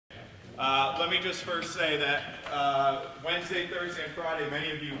Let me just first say that Wednesday, Thursday, and Friday, many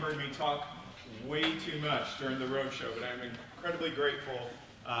of you heard me talk way too much during the roadshow, but I'm incredibly grateful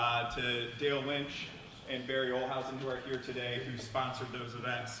to Dale Lynch and Barry Olhausen, who are here today, who sponsored those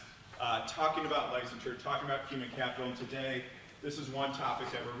events, talking about licensure, talking about human capital. And today, this is one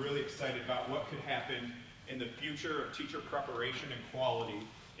topic that we're really excited about, what could happen in the future of teacher preparation and quality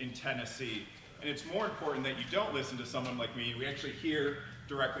in Tennessee. And it's more important that you don't listen to someone like me. We actually hear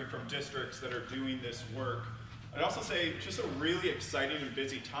directly from districts that are doing this work. I'd also say just a really exciting and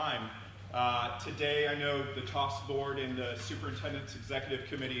busy time. Today, I know the TOS board and the Superintendent's Executive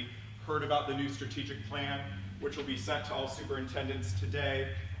Committee heard about the new strategic plan, which will be sent to all superintendents today,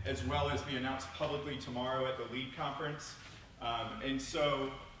 as well as be announced publicly tomorrow at the LEAD conference. And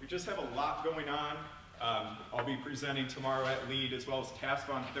so we just have a lot going on. I'll be presenting tomorrow at LEAD as well as TASP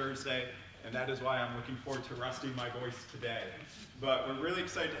on Thursday, and that is why I'm looking forward to resting my voice today. But we're really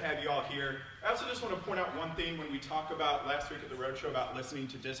excited to have you all here. I also just want to point out one thing when we talk about last week at the roadshow about listening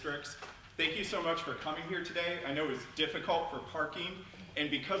to districts. Thank you so much for coming here today. I know it was difficult for parking,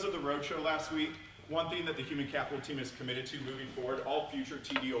 and because of the roadshow last week, one thing that the Human Capital team is committed to moving forward, all future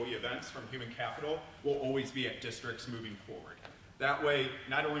TDOE events from Human Capital will always be at districts moving forward. That way,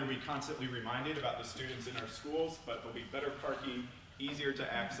 not only are we constantly reminded about the students in our schools, but there'll be better parking, easier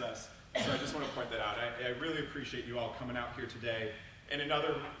to access. So I just want to point that out. I really appreciate you all coming out here today. And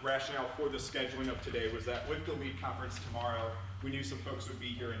another rationale for the scheduling of today was that with the LEAD conference tomorrow, we knew some folks would be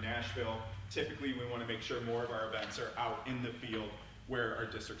here in Nashville. Typically, we want to make sure more of our events are out in the field where our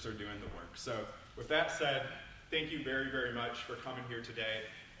districts are doing the work. So with that said, thank you very, very much for coming here today.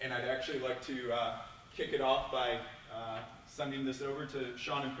 And I'd actually like to kick it off by sending this over to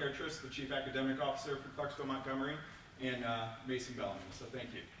Sean Imperatrice, the Chief Academic Officer for Clarksville Montgomery, and Mason Bellamy. So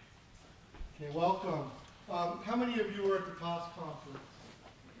thank you. Okay, welcome. How many of you were at the TOS conference?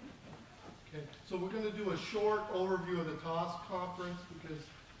 Okay, so we're going to do a short overview of the TOS conference because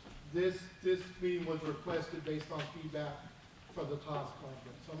this meeting was requested based on feedback from the TOS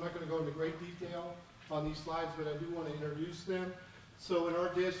conference. So I'm not going to go into great detail on these slides, but I do want to introduce them. So in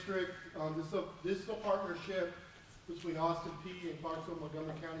our district, this is a partnership between Austin Peay and Clarksville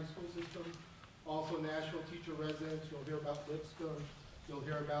Montgomery County School System. Also Nashville teacher residents. You'll hear about Lipscomb. You'll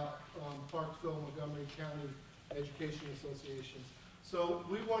hear about Clarksville Montgomery County Education Association. So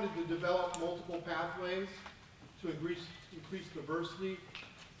we wanted to develop multiple pathways to increase diversity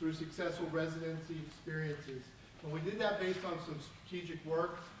through successful residency experiences. And we did that based on some strategic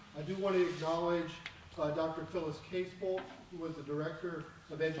work. I do want to acknowledge Dr. Phyllis Casebolt, who was the Director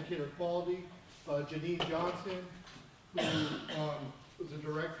of Educator Quality, Janine Johnson, who was the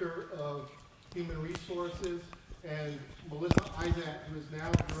Director of Human Resources, and Melissa Isaac, who is now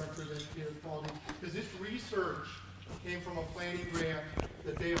the Director of Educator Quality, because this research came from a planning grant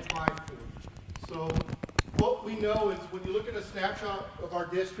that they applied for. So what we know is when you look at a snapshot of our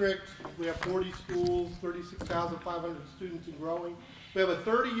district, we have 40 schools, 36,500 students and growing. We have a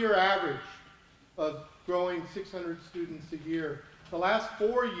 30-year average of growing 600 students a year. The last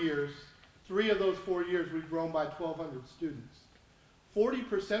 4 years, 3 of those 4 years, we've grown by 1,200 students.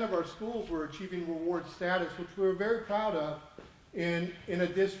 40% of our schools were achieving reward status, which we're very proud of in a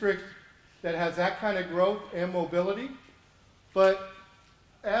district that has that kind of growth and mobility. But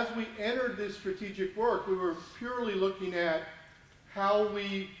as we entered this strategic work, we were purely looking at how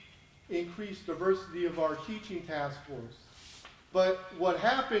we increase diversity of our teaching task force. But what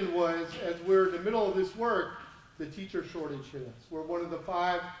happened was, as we're in the middle of this work, the teacher shortage hit us. We're one of the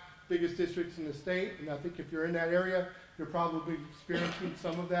 5 biggest districts in the state, and I think if you're in that area, you're probably experiencing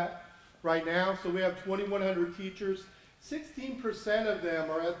some of that right now. So we have 2,100 teachers. 16% of them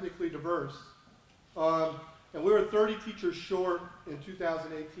are ethnically diverse. And we were 30 teachers short in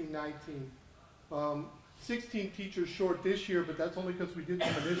 2018-19. 16 teachers short this year, but that's only because we did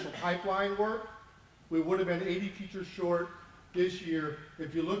some initial pipeline work. We would have been 80 teachers short this year.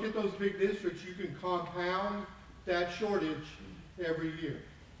 If you look at those big districts, you can compound that shortage every year.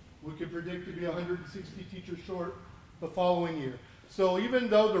 We could predict to be 160 teachers short the following year. So even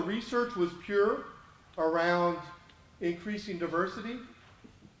though the research was pure around increasing diversity,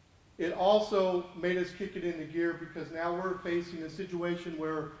 it also made us kick it into gear because now we're facing a situation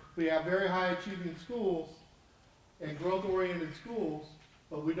where we have very high achieving schools and growth-oriented schools,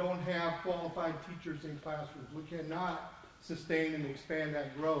 but we don't have qualified teachers in classrooms. We cannot sustain and expand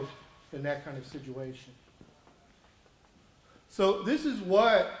that growth in that kind of situation. So this is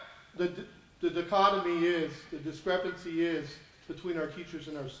what the dichotomy is, the discrepancy is between our teachers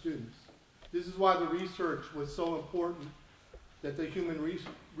and our students. This is why the research was so important that the Human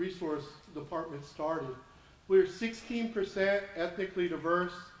Resource Department started. We're 16% ethnically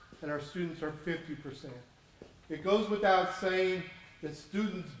diverse, and our students are 50%. It goes without saying that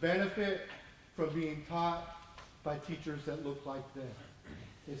students benefit from being taught by teachers that look like them.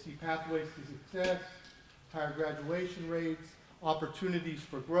 They see pathways to success, higher graduation rates, opportunities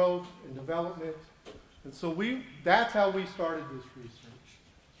for growth and development. And so that's how we started this research.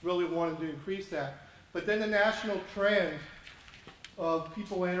 Really wanted to increase that. But then the national trend of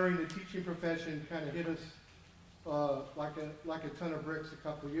people entering the teaching profession kind of hit us like a ton of bricks a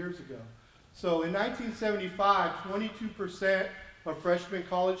couple of years ago. So in 1975, 22% of freshman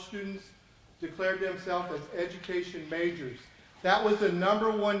college students declared themselves as education majors. That was the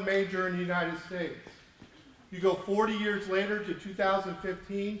 #1 major in the United States. You go 40 years later to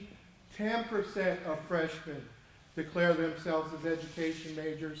 2015, 10% of freshmen declare themselves as education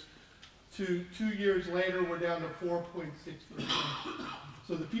majors. 2 years later, we're down to 4.6%.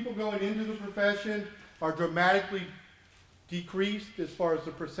 So the people going into the profession are dramatically decreased as far as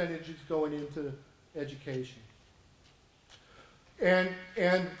the percentages going into education. And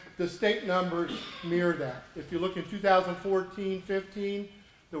the state numbers mirror that. If you look in 2014-15,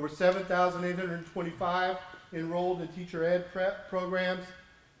 there were 7,825 enrolled in teacher ed prep programs.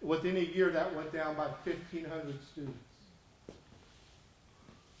 Within a year, that went down by 1,500 students.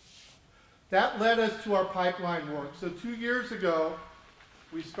 That led us to our pipeline work. So 2 years ago,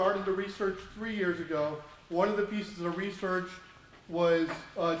 we started the research 3 years ago. One of the pieces of research was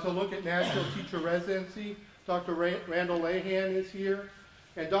to look at national teacher residency. Dr. Randall Lahan is here.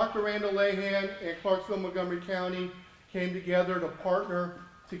 And Dr. Randall Lahan and Clarksville Montgomery County came together to partner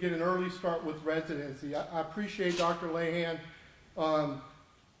to get an early start with residency. I appreciate Dr. Lahan.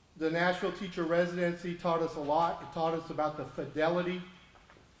 The National Teacher Residency taught us a lot. It taught us about the fidelity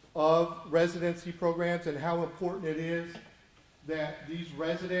of residency programs and how important it is that these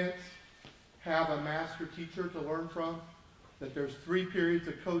residents have a master teacher to learn from, that there's 3 periods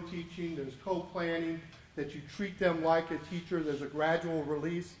of co-teaching, there's co-planning, that you treat them like a teacher, there's a gradual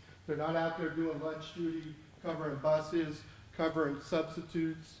release. They're not out there doing lunch duty, covering buses, covering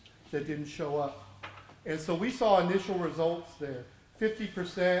substitutes that didn't show up. And so we saw initial results there.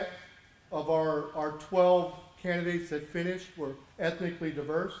 50% of our 12 candidates that finished were ethnically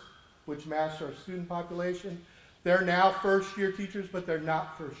diverse, which matched our student population. They're now first-year teachers, but they're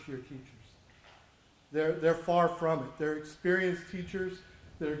not first-year teachers. They're far from it. They're experienced teachers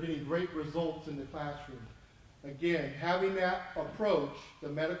that are getting great results in the classroom. Again, having that approach, the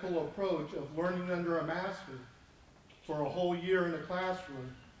medical approach of learning under a master for a whole year in the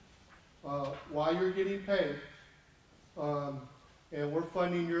classroom, while you're getting paid, and we're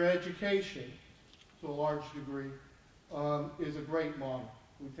funding your education to a large degree, is a great model.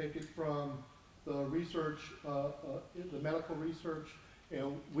 We take it from the research, the medical research,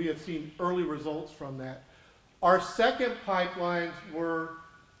 and we have seen early results from that. Our second pipelines were,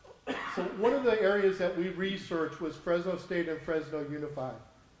 so one of the areas that we researched was Fresno State and Fresno Unified.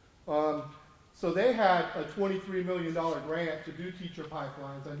 So they had a $23 million grant to do teacher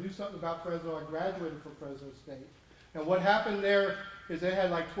pipelines. I knew something about Fresno. I graduated from Fresno State. And what happened there is they had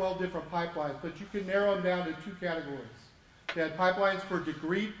like 12 different pipelines, but you can narrow them down to 2 categories. They had pipelines for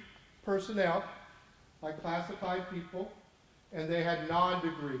degree personnel, like classified people, and they had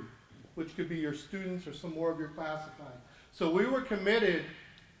non-degree, which could be your students or some more of your classified. So we were committed,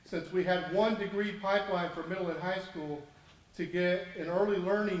 since we had 1 degree pipeline for middle and high school, to get an early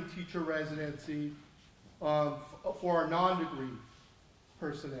learning teacher residency for our non-degree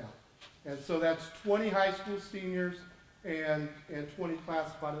personnel. And so that's 20 high school seniors and 20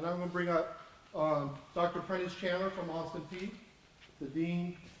 classified. And I'm going to bring up Dr. Prentice Chandler from Austin Peay, the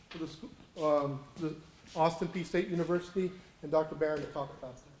dean for the Austin Peay State University, and Dr. Barron to talk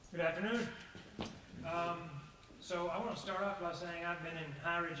about that. Good afternoon. So I want to start off by saying I've been in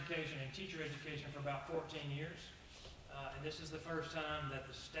higher education and teacher education for about 14 years. And this is the first time that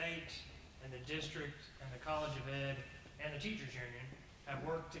the state and the district and the College of Ed and the Teachers Union have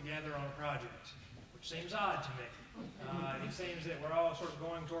worked together on a project, which seems odd to me. It seems that we're all sort of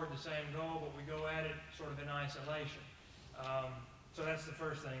going toward the same goal, but we go at it sort of in isolation. So that's the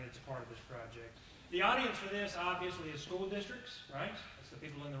first thing that's a part of this project. The audience for this obviously is school districts, right? That's the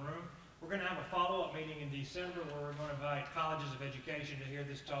people in the room. We're going to have a follow-up meeting in December where we're going to invite colleges of education to hear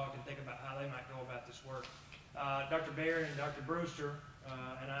this talk and think about how they might go about this work. Dr. Barron and Dr. Brewster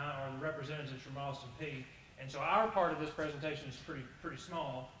and I are the representatives from Austin Peay. And so our part of this presentation is pretty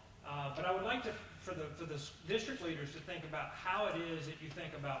small. But I would like to, for the district leaders to think about how it is that you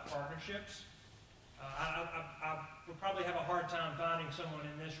think about partnerships. I would probably have a hard time finding someone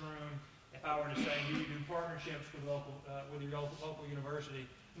in this room if I were to say, do you do partnerships with your local university?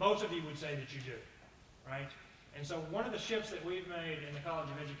 Most of you would say that you do, right? And so one of the shifts that we've made in the College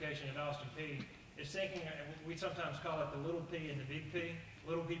of Education at Austin Peay is thinking, we sometimes call it the little P and the big P,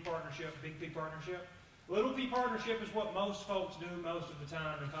 little P partnership, big P partnership. Little P partnership is what most folks do most of the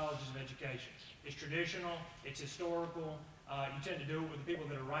time in colleges of education. It's traditional, it's historical, you tend to do it with the people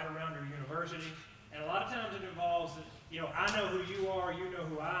that are right around your university, and a lot of times it involves, I know who you are, you know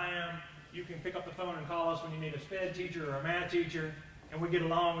who I am, you can pick up the phone and call us when you need a SPED teacher or a math teacher, and we get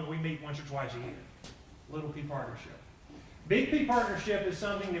along and we meet once or twice a year. Little P partnership. Big P partnership is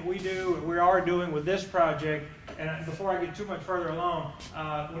something that we do, we are doing with this project, and before I get too much further along,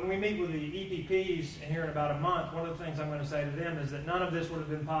 when we meet with the EPPs here in about a month, one of the things I'm going to say to them is that none of this would have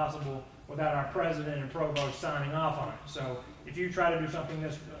been possible without our president and provost signing off on it. So if you try to do something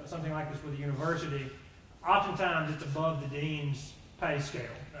like this with a university, oftentimes it's above the dean's pay scale.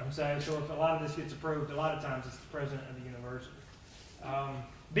 I'm saying, so if a lot of this gets approved, a lot of times it's the president of the university.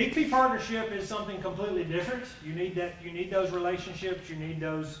 Big P partnership is something completely different. You need those relationships, you need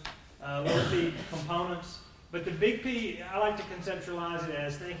those little P components. But the big P, I like to conceptualize it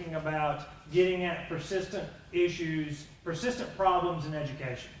as thinking about getting at persistent issues, persistent problems in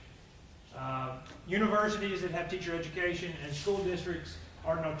education. Universities that have teacher education and school districts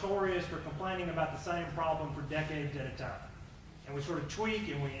are notorious for complaining about the same problem for decades at a time. And we sort of tweak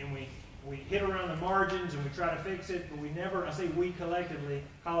and we hit around the margins and we try to fix it, but we never, I say we collectively,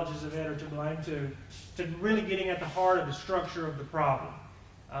 colleges of ed are to blame to really getting at the heart of the structure of the problem.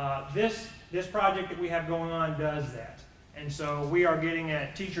 This project that we have going on does that. And so we are getting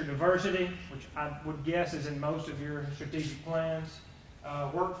at teacher diversity, which I would guess is in most of your strategic plans.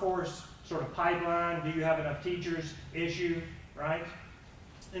 Workforce sort of pipeline, do you have enough teachers issue, right?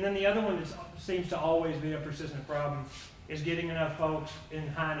 And then the other one that seems to always be a persistent problem is getting enough folks in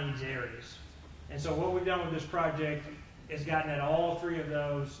high needs areas. And so what we've done with this project is gotten at all three of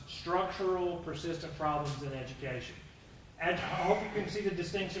those structural, persistent problems in education. And I hope you can see the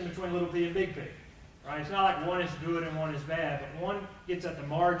distinction between little P and big P. Right? It's not like one is good and one is bad, but one gets at the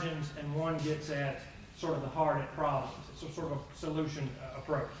margins and one gets at sort of the heart of problems. It's a sort of solution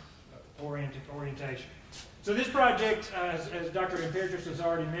approach, orientation. So this project, as Dr. Imperius has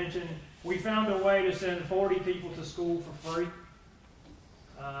already mentioned, we found a way to send 40 people to school for free.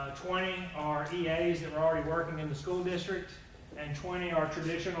 20 are EAs that were already working in the school district, and 20 are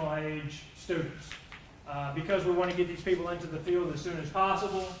traditional age students. Because we want to get these people into the field as soon as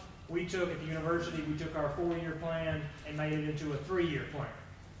possible, we took, at the university, we took our 4-year plan and made it into a 3-year plan.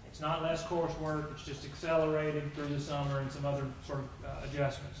 It's not less coursework, it's just accelerated through the summer and some other sort of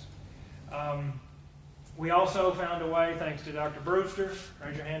adjustments. We also found a way, thanks to Dr. Brewster,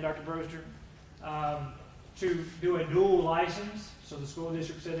 raise your hand, Dr. Brewster, to do a dual license. So the school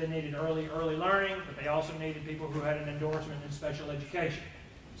district said they needed early learning, but they also needed people who had an endorsement in special education.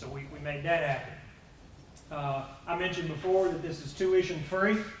 So we made that happen. I mentioned before that this is tuition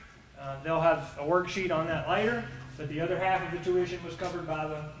free. They'll have a worksheet on that later, but the other half of the tuition was covered by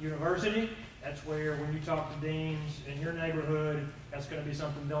the university. That's where, when you talk to deans in your neighborhood, that's going to be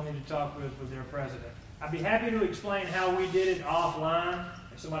something they'll need to talk with their president. I'd be happy to explain how we did it offline.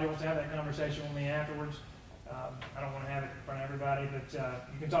 If somebody wants to have that conversation with me afterwards, I don't want to have it in front of everybody, but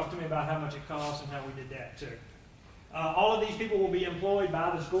you can talk to me about how much it costs and how we did that too. All of these people will be employed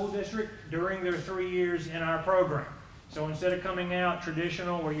by the school district during their 3 years in our program. So instead of coming out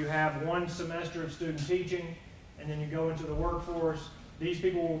traditional where you have 1 semester of student teaching and then you go into the workforce, these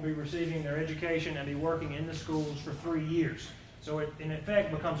people will be receiving their education and be working in the schools for 3 years. So it, in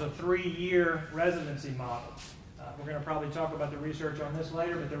effect, becomes a 3-year residency model. We're going to probably talk about the research on this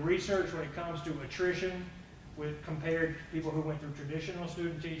later, but the research when it comes to attrition with compared people who went through traditional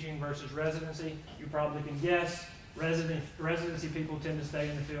student teaching versus residency, you probably can guess residency people tend to stay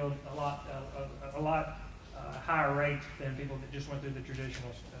in the field a lot higher rate than people that just went through the traditional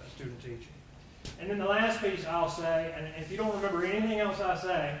student teaching. And then the last piece I'll say, and if you don't remember anything else I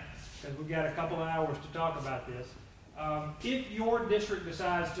say, because we've got a couple of hours to talk about this, if your district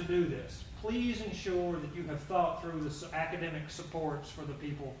decides to do this, please ensure that you have thought through the academic supports for the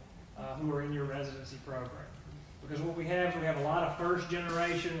people who are in your residency program. Because what we have a lot of first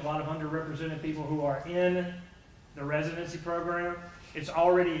generation, a lot of underrepresented people who are in the residency program. It's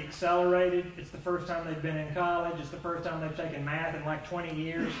already accelerated. It's the first time they've been in college. It's the first time they've taken math in like 20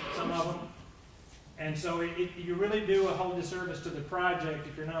 years, some of them. And so you really do a whole disservice to the project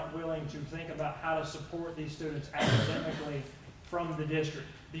if you're not willing to think about how to support these students academically from the district.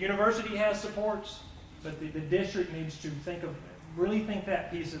 The university has supports, but the district needs to really think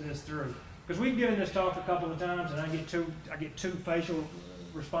that piece of this through. Because we've given this talk a couple of times, and I get two facial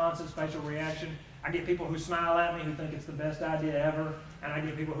responses, facial reaction. I get people who smile at me who think it's the best idea ever, and I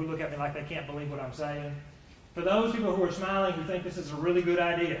get people who look at me like they can't believe what I'm saying. For those people who are smiling who think this is a really good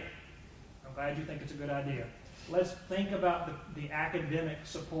idea, I'm glad you think it's a good idea. Let's think about the academic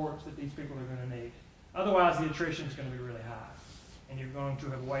supports that these people are going to need. Otherwise, the attrition is going to be really high, and you're going to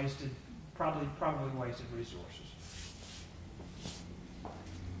have wasted, probably wasted resources.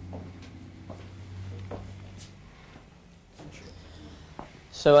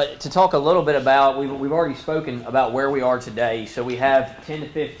 So to talk a little bit about, we've already spoken about where we are today. So we have 10 to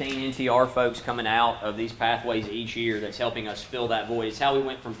 15 NTR folks coming out of these pathways each year that's helping us fill that void. It's how we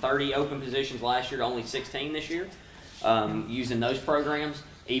went from 30 open positions last year to only 16 this year, using those programs,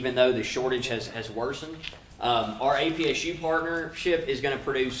 even though the shortage has worsened. Our APSU partnership is going to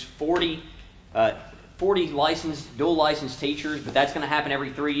produce 40 licensed, dual licensed teachers, but that's going to happen every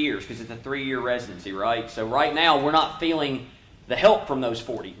 3 years because it's a 3-year residency, right? So right now we're not feeling the help from those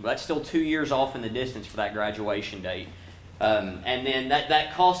 40. That's still 2 years off in the distance for that graduation date. And then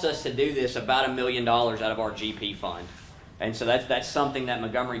that costs us to do this about $1 million out of our GP fund. And so that's something that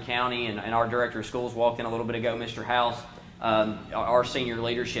Montgomery County and our director of schools walked in a little bit ago, Mr. House. Our senior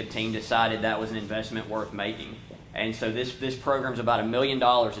leadership team decided that was an investment worth making. And so this program's about $1 million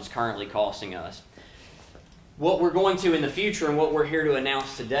it's currently costing us. What we're going to in the future and what we're here to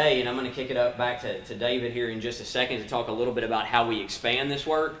announce today, and I'm going to kick it up back to David here in just a second to talk a little bit about how we expand this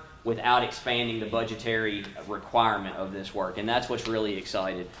work without expanding the budgetary requirement of this work. And that's what's really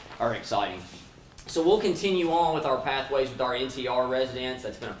exciting. So we'll continue on with our pathways with our NTR residents.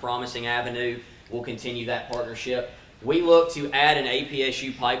 That's been a promising avenue. We'll continue that partnership. We look to add an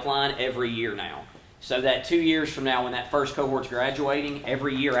APSU pipeline every year now. So that 2 years from now when that first cohort's graduating,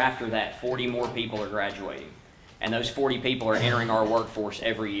 every year after that, 40 more people are graduating. And those 40 people are entering our workforce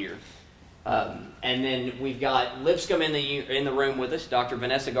every year. And then we've got Lipscomb in the room with us. Dr.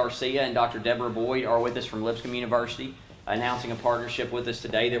 Vanessa Garcia and Dr. Deborah Boyd are with us from Lipscomb University, announcing a partnership with us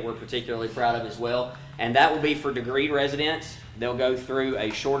today that we're particularly proud of as well. And that will be for degreed residents. They'll go through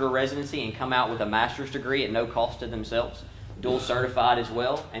a shorter residency and come out with a master's degree at no cost to themselves, dual certified as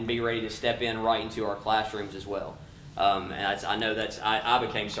well, and be ready to step in right into our classrooms as well. And I know I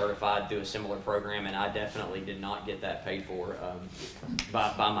became certified through a similar program, and I definitely did not get that paid for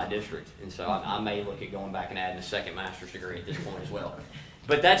by my district. And so I may look at going back and adding a second master's degree at this point as well.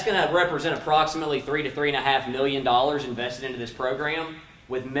 But that's going to represent approximately $3 to $3.5 million invested into this program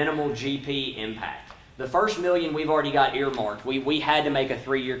with minimal GP impact. The first $1 million we've already got earmarked. We had to make a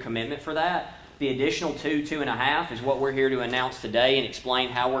 3-year commitment for that. The additional $2.5 is what we're here to announce today and explain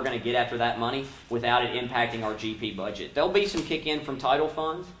how we're going to get after that money without it impacting our GP budget. There'll be some kick in from title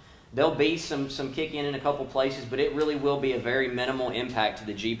funds. There'll be some kick in a couple places, but it really will be a very minimal impact to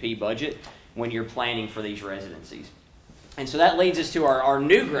the GP budget when you're planning for these residencies. And so that leads us to our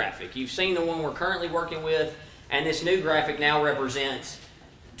new graphic. You've seen the one we're currently working with, and this new graphic now represents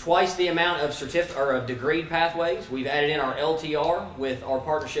twice the amount of degreed pathways. We've added in our LTR with our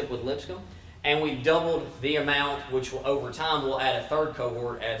partnership with Lipscomb. And we've doubled the amount, which will, over time, we'll add a third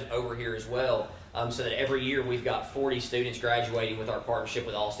cohort over here as well, so that every year we've got 40 students graduating with our partnership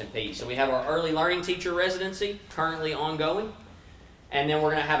with Austin Peay. So we have our early learning teacher residency currently ongoing, and then we're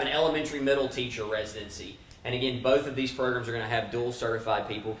going to have an elementary middle teacher residency. And again, both of these programs are going to have dual certified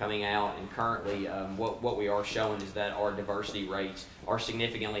people coming out, and currently what we are showing is that our diversity rates are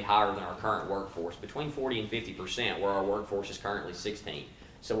significantly higher than our current workforce, between 40 and 50%, where our workforce is currently 16.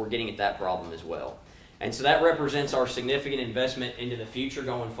 So we're getting at that problem as well. And so that represents our significant investment into the future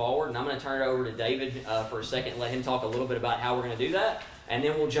going forward. And I'm going to turn it over to David for a second and let him talk a little bit about how we're going to do that. And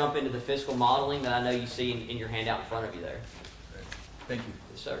then we'll jump into the fiscal modeling that I know you see in your handout in front of you there. Thank you.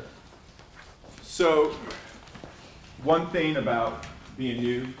 Yes, sir. So one thing about being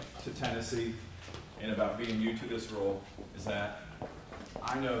new to Tennessee and about being new to this role is that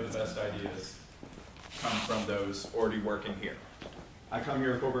I know the best ideas come from those already working here. I come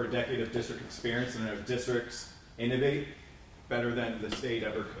here with over a decade of district experience, and I know districts innovate better than the state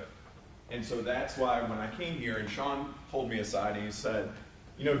ever could. And so that's why when I came here, and Sean pulled me aside and he said,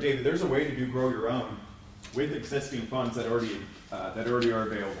 you know, David, there's a way to do grow your own with existing funds that already are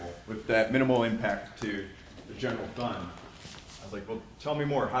available, with that minimal impact to the general fund. I was like, well, tell me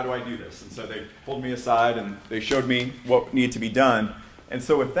more. How do I do this? And so they pulled me aside and they showed me what needed to be done. And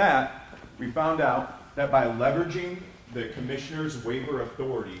so with that, we found out that by leveraging the commissioner's waiver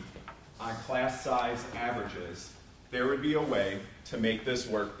authority on class size averages, there would be a way to make this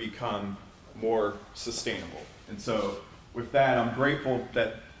work become more sustainable. And so with that, I'm grateful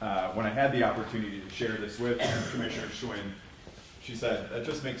that when I had the opportunity to share this with Commissioner Schwinn, she said, that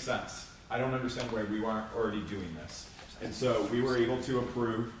just makes sense. I don't understand why we aren't already doing this. And so we were able to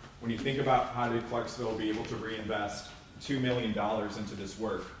approve, when you think about how did Clarksville be able to reinvest $2 million into this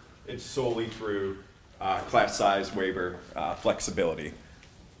work, it's solely through class size waiver flexibility.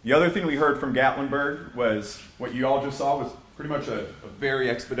 The other thing we heard from Gatlinburg was what you all just saw was pretty much a very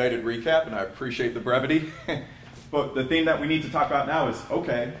expedited recap, and I appreciate the brevity. But the thing that we need to talk about now is,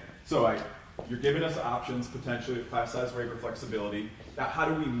 okay, so you're giving us options potentially of class size waiver flexibility. Now, how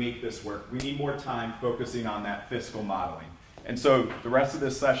do we make this work? We need more time focusing on that fiscal modeling. And so the rest of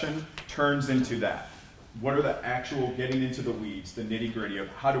this session turns into that. What are the actual getting into the weeds, the nitty gritty of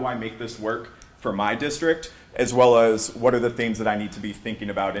how do I make this work for my district, as well as what are the things that I need to be thinking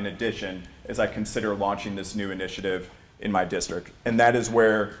about in addition as I consider launching this new initiative in my district. And that is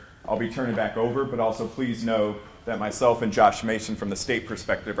where I'll be turning back over, but also please know that myself and Josh Mason from the state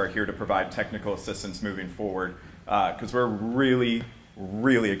perspective are here to provide technical assistance moving forward, because we're really,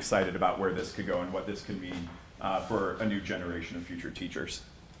 really excited about where this could go and what this could mean for a new generation of future teachers.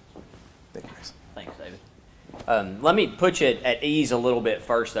 Thank you, guys. Thanks, David. Let me put you at ease a little bit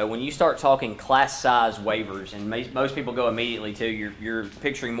first, though. When you start talking class size waivers, and most people go immediately to, you're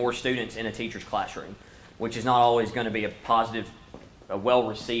picturing more students in a teacher's classroom, which is not always going to be a positive, a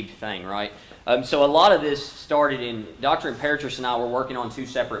well-received thing, right? So a lot of this started in, Dr. Imperatrice and I were working on 2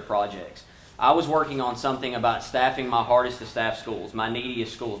 separate projects. I was working on something about staffing my hardest to staff schools, my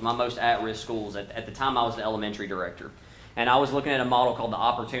neediest schools, my most at-risk schools. At the time, I was the elementary director. And I was looking at a model called the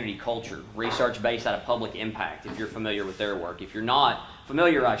opportunity culture, research based out of Public Impact, if you're familiar with their work. If you're not,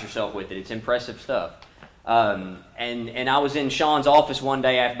 familiarize yourself with it. It's impressive stuff. And I was in Sean's office one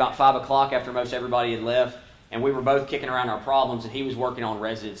day at about 5 o'clock after most everybody had left, and we were both kicking around our problems, and he was working on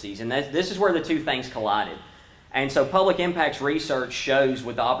residencies. And this is where the 2 things collided. And so Public Impact's research shows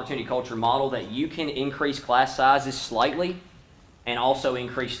with the opportunity culture model that you can increase class sizes slightly and also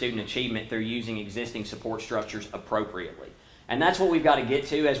increase student achievement through using existing support structures appropriately. And that's what we've got to get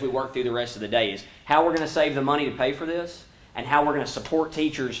to as we work through the rest of the day, is how we're going to save the money to pay for this and how we're going to support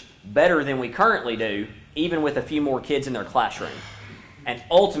teachers better than we currently do, even with a few more kids in their classroom. And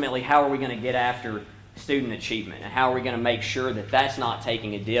ultimately, how are we going to get after student achievement, and how are we going to make sure that that's not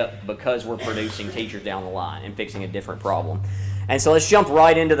taking a dip because we're producing teachers down the line and fixing a different problem. And so let's jump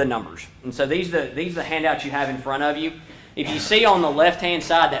right into the numbers. And so these are the handouts you have in front of you. If you see on the left-hand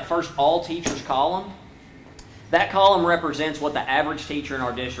side that first all teachers column, that column represents what the average teacher in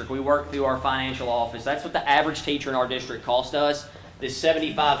our district, we work through our financial office, that's what the average teacher in our district cost us, this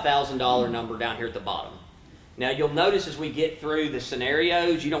 $75,000 number down here at the bottom. Now you'll notice as we get through the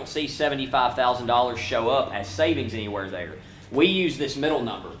scenarios, you don't see $75,000 show up as savings anywhere there. We use this middle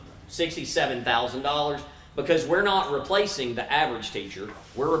number, $67,000, because we're not replacing the average teacher.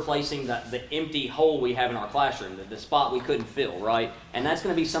 We're replacing the empty hole we have in our classroom, the spot we couldn't fill, right? And that's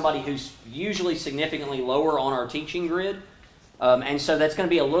going to be somebody who's usually significantly lower on our teaching grid. And so that's going to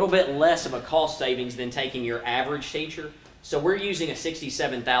be a little bit less of a cost savings than taking your average teacher. So we're using a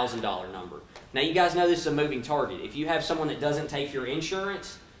 $67,000 number. Now you guys know this is a moving target. If you have someone that doesn't take your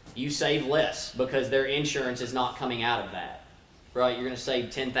insurance, you save less because their insurance is not coming out of that. Right, you're going to save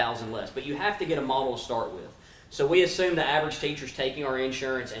 $10,000 less, but you have to get a model to start with. So we assume the average teacher's taking our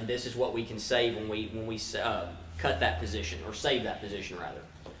insurance, and this is what we can save when we cut that position, or save that position rather.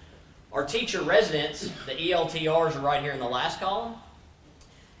 Our teacher residents, the ELTRs, are right here in the last column,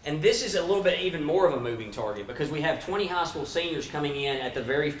 and this is a little bit even more of a moving target because we have 20 high school seniors coming in at the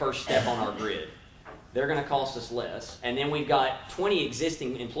very first step on our grid. They're going to cost us less. And then we've got 20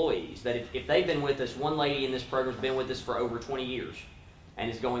 existing employees that if they've been with us, one lady in this program has been with us for over 20 years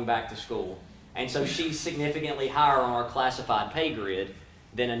and is going back to school. And so she's significantly higher on our classified pay grid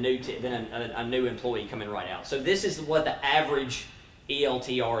than a new employee coming right out. So this is what the average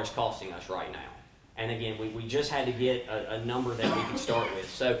ELTR is costing us right now. And again, we just had to get a number that we could start with.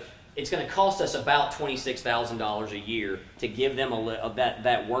 So it's going to cost us about $26,000 a year to give them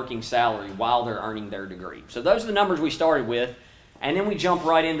that working salary while they're earning their degree. So those are the numbers we started with, and then we jump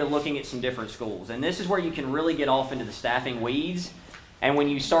right into looking at some different schools. And this is where you can really get off into the staffing weeds. And when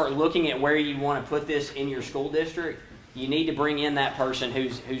you start looking at where you want to put this in your school district, you need to bring in that person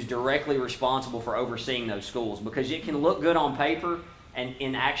who's directly responsible for overseeing those schools, because it can look good on paper, and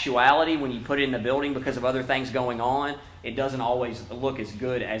in actuality, when you put it in the building because of other things going on, it doesn't always look as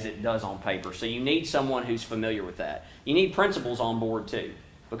good as it does on paper. So you need someone who's familiar with that. You need principals on board too,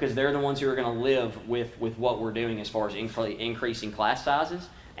 because they're the ones who are going to live with what we're doing as far as increasing class sizes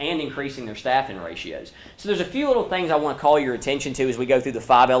and increasing their staffing ratios. So there's a few little things I want to call your attention to as we go through the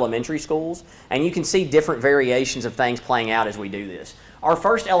 5 elementary schools, and you can see different variations of things playing out as we do this. Our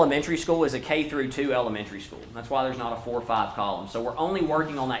first elementary school is a K through 2 elementary school. That's why there's not a 4 or 5 column. So we're only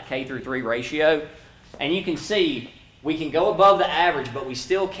working on that K through 3 ratio, and you can see we can go above the average, but we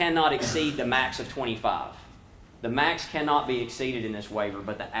still cannot exceed the max of 25. The max cannot be exceeded in this waiver,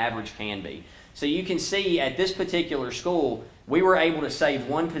 but the average can be. So you can see at this particular school, we were able to save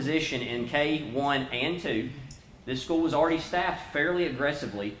one position in K1 and 2. This school was already staffed fairly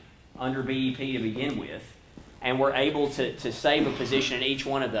aggressively under BEP to begin with, and we're able to save a position in each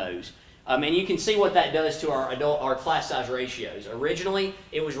one of those. And you can see what that does to our class size ratios. Originally,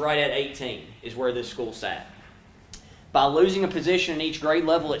 it was right at 18 is where this school sat. By losing a position in each grade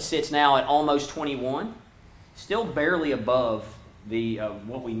level, it sits now at almost 21. Still barely above the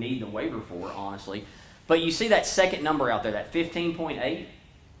what we need the waiver for, honestly. But you see that second number out there, that 15.8?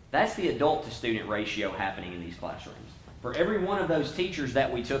 That's the adult to student ratio happening in these classrooms. For every one of those teachers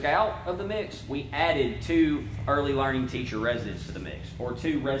that we took out of the mix, we added 2 early learning teacher residents to the mix, or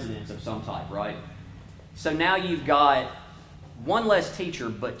 2 residents of some type, right? So now you've got 1 less teacher,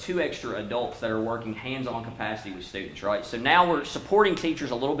 but 2 extra adults that are working hands-on capacity with students, right? So now we're supporting teachers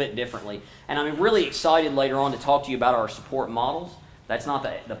a little bit differently. And I'm really excited later on to talk to you about our support models. That's not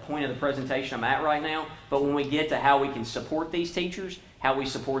the point of the presentation I'm at right now, but when we get to how we can support these teachers, how we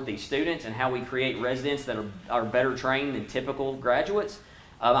support these students, and how we create residents that are better trained than typical graduates,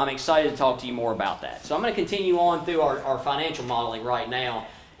 I'm excited to talk to you more about that. So I'm going to continue on through our financial modeling right now,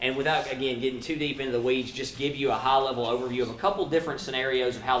 and without, again, getting too deep into the weeds, just give you a high-level overview of a couple different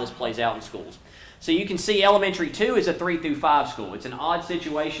scenarios of how this plays out in schools. So you can see elementary 2 is a 3 through 5 school. It's an odd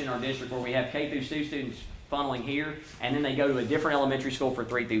situation in our district where we have K through 2 students funneling here, and then they go to a different elementary school for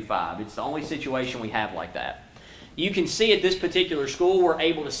 3 through 5. It's the only situation we have like that. You can see at this particular school we're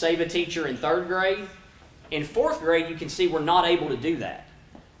able to save a teacher in 3rd grade. In 4th grade, you can see we're not able to do that.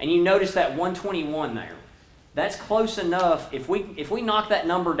 And you notice that 121 there. That's close enough. If we knock that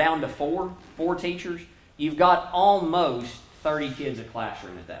number down to 4 teachers, you've got almost 30 kids a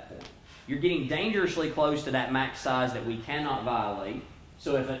classroom at that point. You're getting dangerously close to that max size that we cannot violate.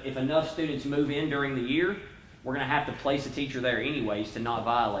 So if enough students move in during the year, we're going to have to place a teacher there anyways to not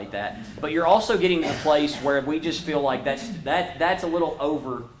violate that. But you're also getting to a place where we just feel like that's a little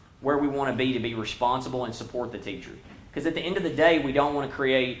over where we want to be responsible and support the teacher. Because at the end of the day, we don't want to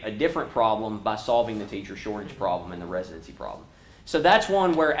create a different problem by solving the teacher shortage problem and the residency problem. So that's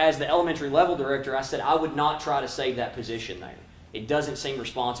one where, as the elementary level director, I said I would not try to save that position there. It doesn't seem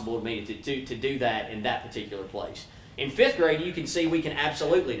responsible to me to do that in that particular place. In 5th grade, you can see we can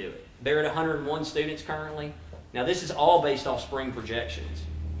absolutely do it. They're at 101 students currently. Now, this is all based off spring projections,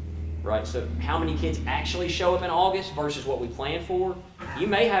 right? So how many kids actually show up in August versus what we plan for? You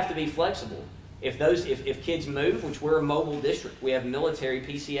may have to be flexible. If kids move, which we're a mobile district, we have military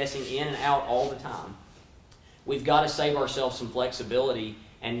PCSing in and out all the time. We've got to save ourselves some flexibility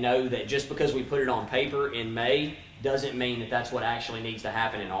and know that just because we put it on paper in May doesn't mean that that's what actually needs to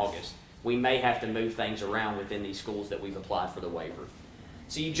happen in August. We may have to move things around within these schools that we've applied for the waiver.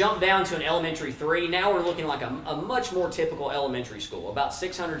 So you jump down to an elementary 3. Now we're looking like a much more typical elementary school. About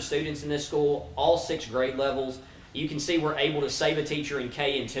 600 students in this school, all 6 grade levels. You can see we're able to save a teacher in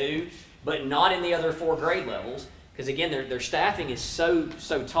K and 2, but not in the other 4 grade levels. Because again, their staffing is so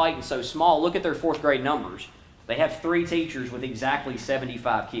tight and so small. Look at their 4th grade numbers. They have 3 teachers with exactly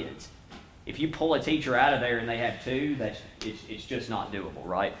 75 kids. If you pull a teacher out of there and they have 2, it's just not doable,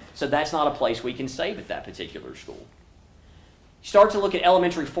 right? So that's not a place we can save at that particular school. You start to look at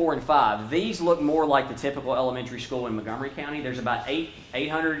elementary 4 and 5. These look more like the typical elementary school in Montgomery County. There's about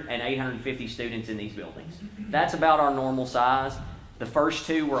 800 and 850 students in these buildings. That's about our normal size. The first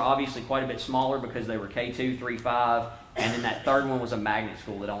 2 were obviously quite a bit smaller because they were K2, 3, 5, and then that 3rd one was a magnet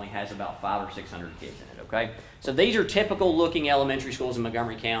school that only has about 500 or 600 kids in it, okay? So these are typical looking elementary schools in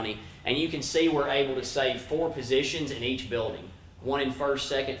Montgomery County, and you can see we're able to save 4 positions in each building. 1 in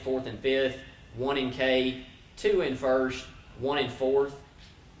 1st, 2nd, 4th, and 5th, 1 in K, 2 in 1st, 1 in 4th.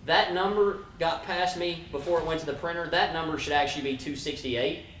 That number got past me before it went to the printer. That number should actually be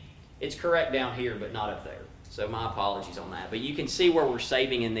 268. It's correct down here, but not up there. So my apologies on that. But you can see where we're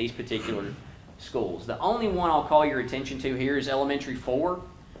saving in these particular schools. The only one I'll call your attention to here is elementary 4.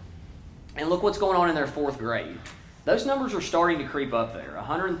 And look what's going on in their 4th grade. Those numbers are starting to creep up there.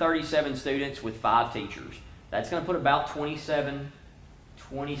 137 students with 5 teachers. That's going to put about 27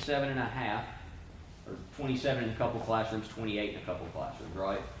 and a half, or 27 in a couple classrooms, 28 in a couple classrooms,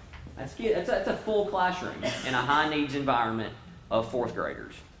 right? That's a full classroom in a high needs environment of 4th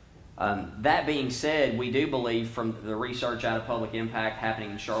graders. That being said, we do believe from the research out of Public Impact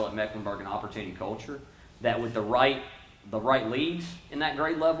happening in Charlotte, Mecklenburg, and Opportunity Culture, that with the right leads in that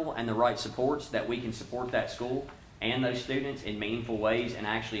grade level and the right supports, that we can support that school and those students in meaningful ways and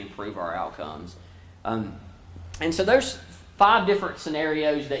actually improve our outcomes. And so there's 5 different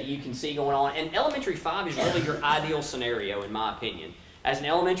scenarios that you can see going on, and elementary 5 is really your ideal scenario in my opinion. As an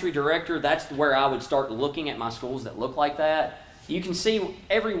elementary director, that's where I would start looking at my schools that look like that. you can see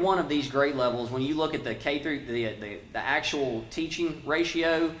every one of these grade levels, when you look at the K through the actual teaching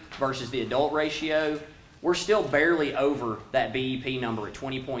ratio versus the adult ratio, we're still barely over that BEP number at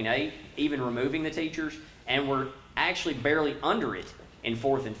 20.8, even removing the teachers, and we're actually barely under it in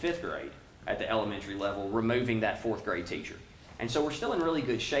 4th and 5th grade at the elementary level, removing that 4th grade teacher. And so we're still in really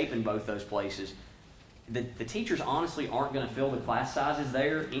good shape in both those places. The teachers honestly aren't going to fill the class sizes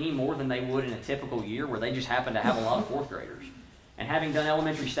there any more than they would in a typical year where they just happen to have a lot of 4th graders. And having done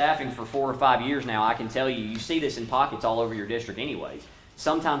elementary staffing for 4 or 5 years now, I can tell you, you see this in pockets all over your district anyways.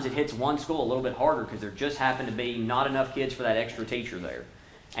 Sometimes it hits one school a little bit harder because there just happen to be not enough kids for that extra teacher there.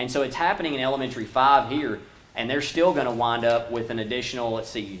 And so it's happening in elementary 5 here, and they're still going to wind up with an additional, let's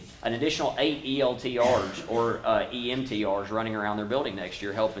see, an additional 8 ELTRs or EMTRs running around their building next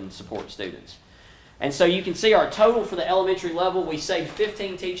year helping support students. And so you can see our total for the elementary level, we saved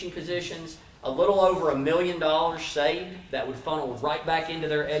 15 teaching positions, a little over $1 million saved that would funnel right back into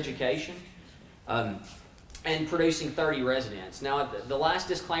their education, and producing 30 residents. Now, the last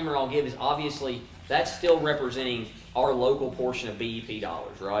disclaimer I'll give is obviously that's still representing our local portion of BEP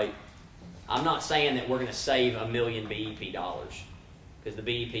dollars, right? I'm not saying that we're going to save $1 million BEP dollars because the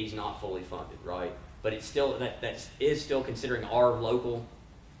BEP is not fully funded, right? But it's still that is still considering our local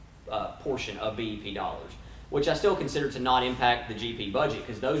portion of BEP dollars, which I still consider to not impact the GP budget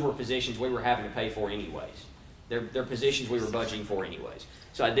because those were positions we were having to pay for anyways. They're positions we were budgeting for anyways.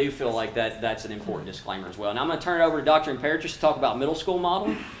 So I do feel like that's an important disclaimer as well. And I'm going to turn it over to Dr. Imperatrice to talk about middle school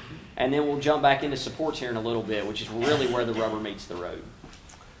model, and then we'll jump back into supports here in a little bit, which is really where the rubber meets the road.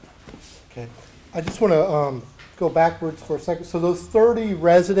 Okay. I just want to go backwards for a second. So those 30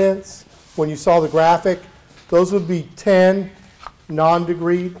 residents, when you saw the graphic, those would be 10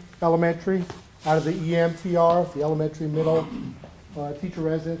 non-degree elementary out of the EMTR, the elementary middle teacher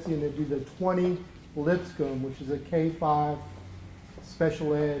residency, and they'd be the 20 Lipscomb, which is a K-5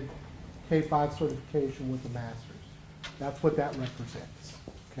 special ed, K-5 certification with a master's. That's what that represents,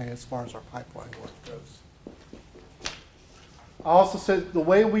 okay, as far as our pipeline work goes. I also said the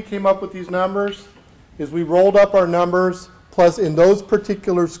way we came up with these numbers is we rolled up our numbers, plus in those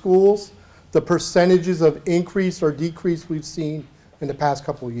particular schools, the percentages of increase or decrease we've seen in the past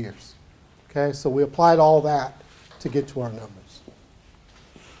couple of years. Okay, so we applied all that to get to our numbers.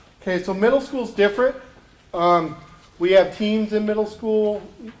 Okay, so middle school's different. We have teams in middle school.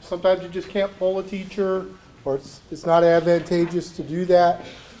 Sometimes you just can't pull a teacher, or it's not advantageous to do that.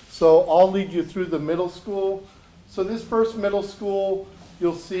 So I'll lead you through the middle school. So this first middle school,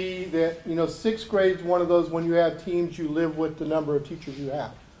 you'll see that, 6th grade is one of those when you have teams, you live with the number of teachers you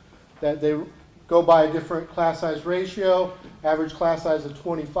have. That they go by a different class size ratio, average class size of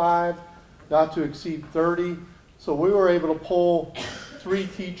 25, not to exceed 30. So we were able to pull 3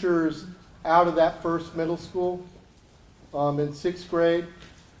 teachers out of that first middle school in 6th grade.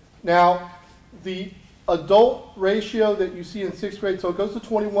 Now, the adult ratio that you see in 6th grade, so it goes to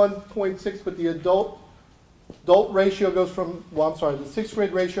 21.6, but the adult ratio goes from, the 6th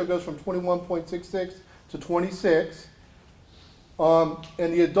grade ratio goes from 21.66 to 26. And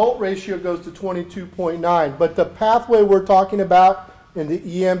the adult ratio goes to 22.9. But the pathway we're talking about in the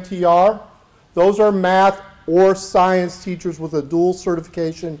EMTR, those are math or science teachers with a dual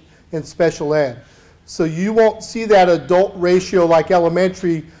certification in special ed. So you won't see that adult ratio like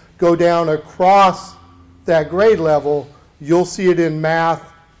elementary go down across that grade level. You'll see it in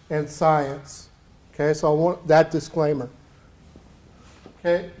math and science. Okay, so I want that disclaimer.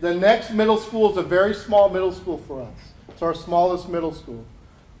 Okay, the next middle school is a very small middle school for us. It's our smallest middle school.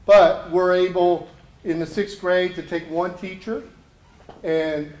 But we're able, in the 6th grade, to take 1 teacher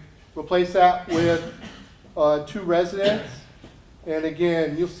and replace that with 2 residents. And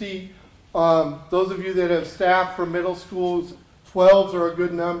again, you'll see those of you that have staffed for middle schools, 12s are a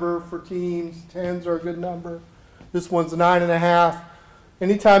good number for teams, 10s are a good number. This one's 9.5.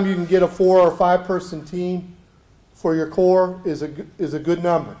 Anytime you can get a 4 or 5 person team for your core is a good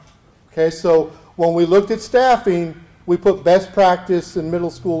number. Okay, so when we looked at staffing, we put best practice in middle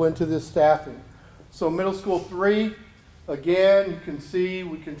school into this staffing. So middle school 3, again, you can see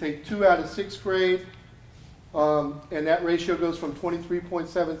we can take 2 out of 6th grade, and that ratio goes from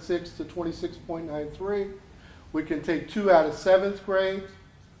 23.76 to 26.93. We can take 2 out of 7th grade.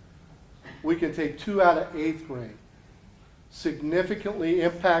 We can take 2 out of 8th grade. Significantly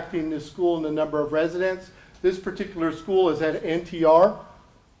impacting the school and the number of residents. This particular school has had NTR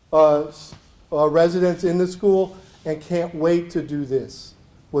residents in the school and can't wait to do this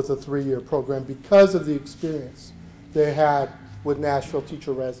with a 3-year program because of the experience they had with Nashville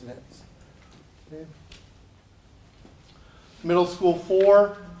teacher residents. Okay. Middle school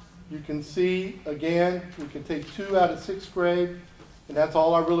 4, you can see, again, we can take 2 out of 6th grade, and that's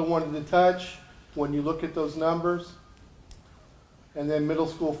all I really wanted to touch when you look at those numbers. And then middle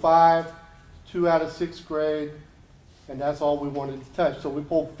school 5, 2 out of 6th grade, and that's all we wanted to touch. So we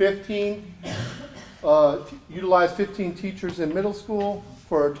pulled 15, utilized 15 teachers in middle school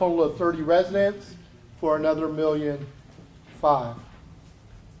for a total of 30 residents for another $1.5 million.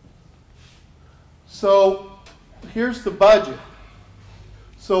 So here's the budget.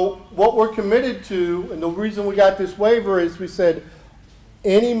 So what we're committed to, and the reason we got this waiver is we said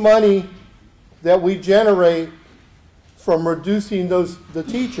any money that we generate from reducing the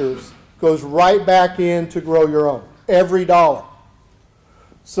teachers goes right back in to grow your own, every dollar.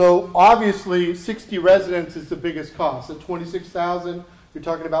 So obviously 60 residents is the biggest cost. At $26,000, you're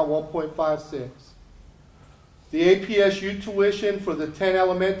talking about 1.56. The APSU tuition for the 10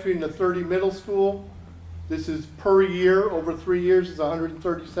 elementary and the 30 middle school, this is per year, over 3 years, is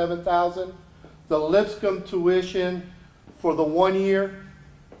 $137,000. The Lipscomb tuition for the 1 year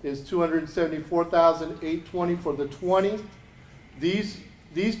is $274,820 for the 20. These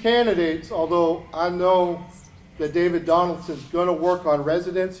candidates, although I know that David Donaldson's going to work on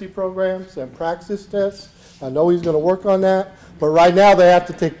residency programs and praxis tests, I know he's going to work on that, but right now they have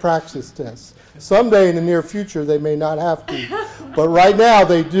to take praxis tests. Someday in the near future they may not have to, but right now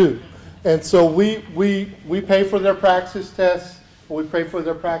they do. And so we pay for their praxis tests, we pay for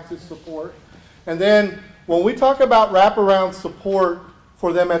their praxis support. And then when we talk about wraparound support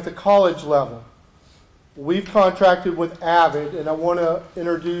for them at the college level, we've contracted with AVID, and I want to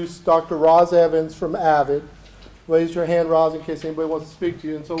introduce Dr. Roz Evans from AVID. Raise your hand, Roz, in case anybody wants to speak to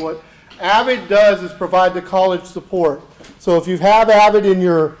you. And so what AVID does is provide the college support. So if you have AVID in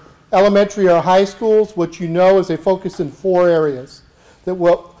your elementary or high schools, what you know is they focus in 4 areas.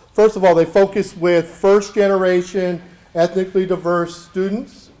 First of all, they focus with first-generation, ethnically diverse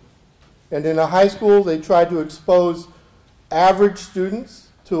students. And in a high school, they try to expose average students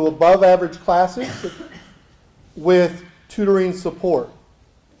to above-average classes with tutoring support.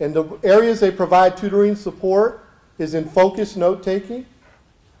 And the areas they provide tutoring support is in focused note-taking,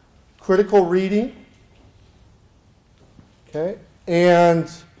 critical reading, okay, and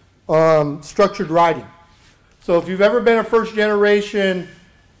structured writing. So if you've ever been a first-generation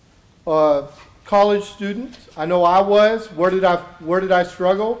college student, I know I was. Where did I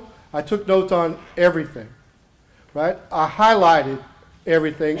struggle? I took notes on everything, right? I highlighted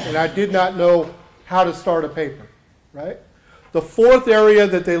everything, and I did not know how to start a paper, right? The 4th area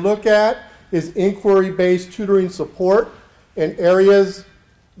that they look at is inquiry-based tutoring support in areas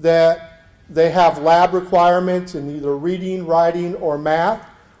that they have lab requirements in either reading, writing, or math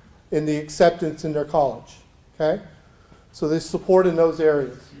in the acceptance in their college, okay? So they support in those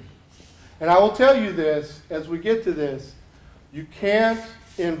areas. And I will tell you this, as we get to this, you can't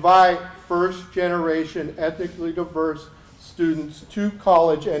invite first-generation, ethnically diverse students to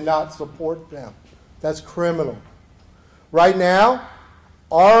college and not support them. That's criminal. Right now,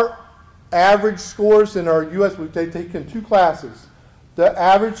 our average scores in our U.S., we've taken 2 classes. The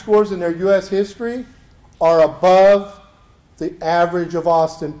average scores in their U.S. history are above the average of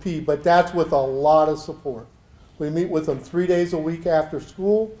Austin Peay, but that's with a lot of support. We meet with them 3 days a week after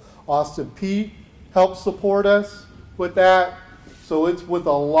school. Austin Peay helps support us with that, so it's with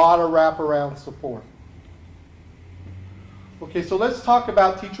a lot of wraparound support. Okay, so let's talk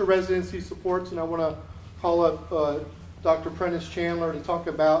about teacher residency supports, and I want to call up Dr. Prentice Chandler to talk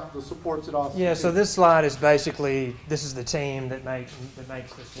about the supports at Austin. Yeah, so this slide is basically, this is the team that makes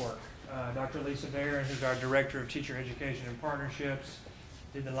this work. Dr. Lisa Barron, who's our Director of Teacher Education and Partnerships,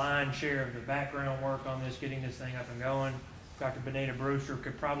 did the lion's share of the background work on this, getting this thing up and going. Dr. Benita Brewster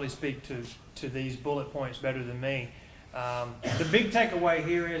could probably speak to these bullet points better than me. The big takeaway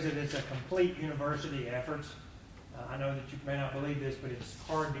here is that it's a complete university effort. I know that you may not believe this, but it's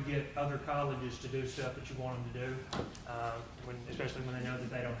hard to get other colleges to do stuff that you want them to do, especially when they know that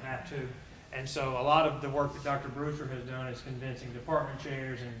they don't have to. And so a lot of the work that Dr. Brewster has done is convincing department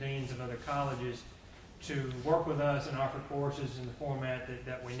chairs and deans of other colleges to work with us and offer courses in the format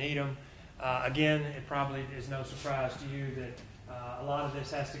that we need them. Again, it probably is no surprise to you that a lot of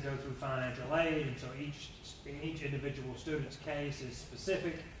this has to go through financial aid, and so each individual student's case is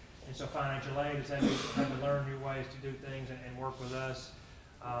specific. And so financial aid has had to learn new ways to do things and work with us.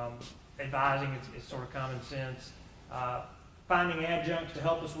 Advising, it's sort of common sense. Finding adjuncts to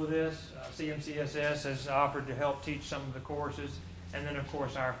help us with this. CMCSS has offered to help teach some of the courses. And then, of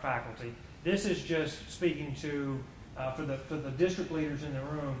course, our faculty. This is just speaking to, for the district leaders in the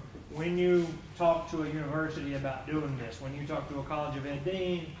room, when you talk to a university about doing this, when you talk to a College of Ed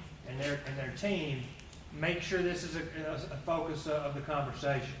dean and their team, make sure this is a focus of the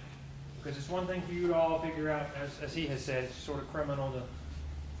conversation. Because it's one thing for you to all figure out, as he has said, it's sort of criminal to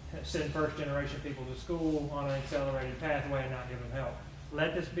send first-generation people to school on an accelerated pathway and not give them help.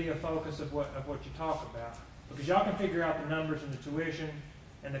 Let this be a focus of what you talk about. Because y'all can figure out the numbers and the tuition,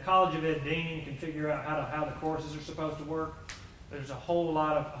 and the College of Ed dean can figure out how the courses are supposed to work. There's a whole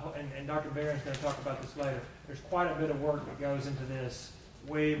lot of, and Dr. Barron's going to talk about this later, there's quite a bit of work that goes into this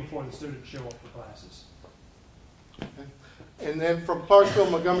way before the students show up for classes. And then from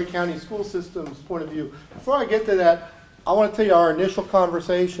Clarksville, Montgomery County School System's point of view, before I get to that, I want to tell you our initial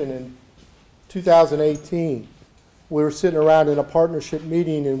conversation in 2018. We were sitting around in a partnership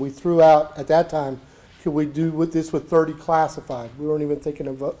meeting and we threw out, at that time, could we do this with 30 classified? We weren't even thinking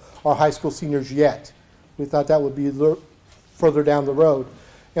of our high school seniors yet. We thought that would be further down the road.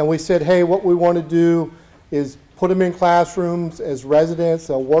 And we said, hey, what we want to do is put them in classrooms as residents.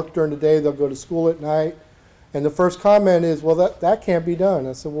 They'll work during the day, they'll go to school at night. And the first comment is, well, that can't be done.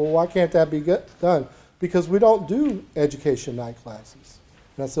 I said, well, why can't that be done? Because we don't do education night classes.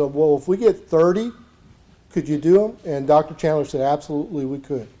 And I said, well, if we get 30, could you do them? And Dr. Chandler said, absolutely, we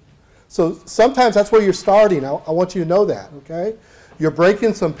could. So sometimes that's where you're starting. I want you to know that, okay? You're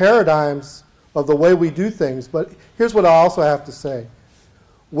breaking some paradigms of the way we do things. But here's what I also have to say.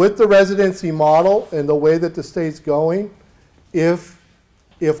 With the residency model and the way that the state's going, if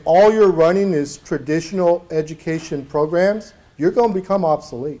all you're running is traditional education programs, you're going to become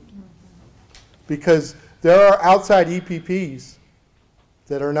obsolete. Because there are outside EPPs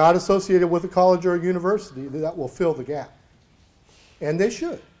that are not associated with a college or a university that will fill the gap. And they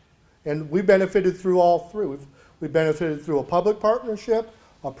should. And we benefited through all three. We benefited through a public partnership,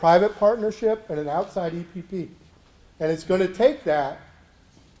 a private partnership, and an outside EPP. And it's going to take that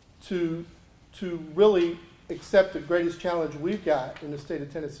to really accept the greatest challenge we've got in the state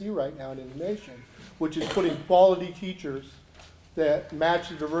of Tennessee right now and in the nation, which is putting quality teachers that match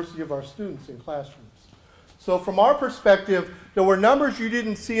the diversity of our students in classrooms. So from our perspective, there were numbers you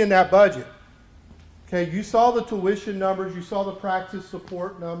didn't see in that budget. Okay, you saw the tuition numbers, you saw the practice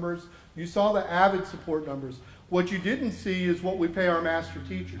support numbers, you saw the AVID support numbers. What you didn't see is what we pay our master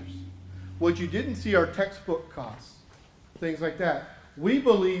teachers. What you didn't see are textbook costs, things like that. We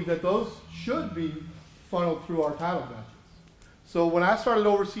believe that those should be funneled through our title budgets. So when I started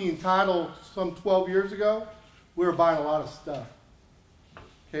overseeing title some 12 years ago, we were buying a lot of stuff.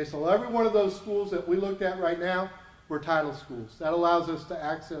 Okay, so every one of those schools that we looked at right now were title schools. That allows us to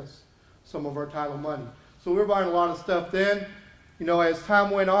access some of our title money. So we were buying a lot of stuff then. You know, as time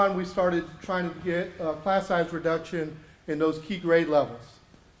went on, we started trying to get class size reduction in those key grade levels.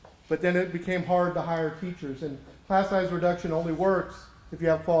 But then it became hard to hire teachers. And class size reduction only works if you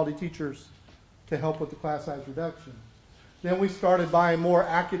have quality teachers to help with the class size reduction. Then we started buying more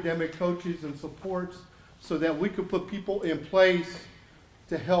academic coaches and supports so that we could put people in place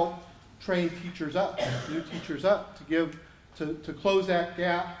to help train teachers up, new teachers up, to close that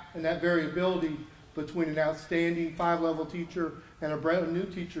gap and that variability between an outstanding 5-level teacher and a brand new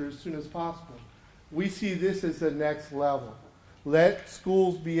teacher as soon as possible. We see this as the next level. Let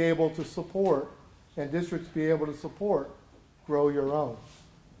schools be able to support and districts be able to support Grow Your Own.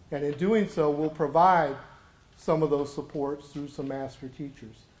 And in doing so, we'll provide some of those supports through some master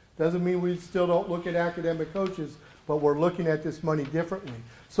teachers. Doesn't mean we still don't look at academic coaches, but we're looking at this money differently.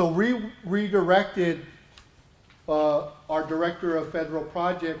 So we redirected our Director of Federal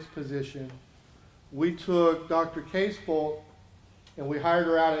Projects position. We took Dr. Casebolt and we hired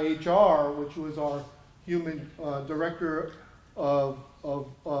her out of HR, which was our human Director of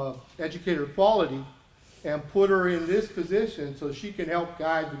Educator Quality, and put her in this position so she can help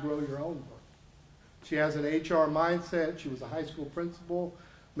guide the Grow Your Own work. She has an HR mindset. She was a high school principal.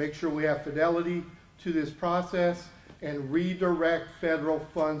 Make sure we have fidelity to this process and redirect federal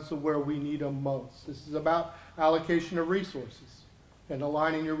funds to where we need them most. This is about allocation of resources and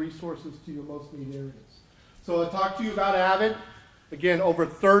aligning your resources to your most needed areas. So I'll talk to you about AVID. Again, over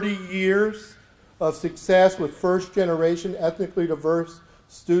 30 years of success with first-generation ethnically diverse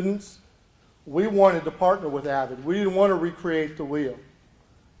students. We wanted to partner with AVID. We didn't want to recreate the wheel.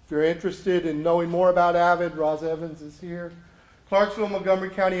 If you're interested in knowing more about AVID, Roz Evans is here. Clarksville Montgomery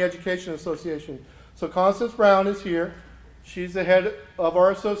County Education Association. So Constance Brown is here. She's the head of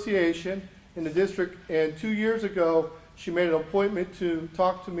our association in the district, and 2 years ago, she made an appointment to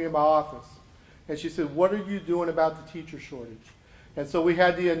talk to me in my office. And she said, what are you doing about the teacher shortage? And so we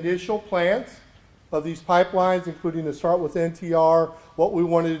had the initial plans of these pipelines, including to start with NTR, what we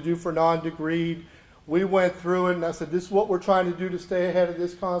wanted to do for non-degreed. We went through it, and I said, this is what we're trying to do to stay ahead of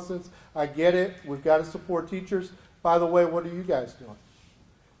this, Constance. I get it. We've got to support teachers. By the way, what are you guys doing?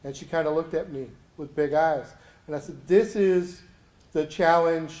 And she kind of looked at me with big eyes. And I said, this is the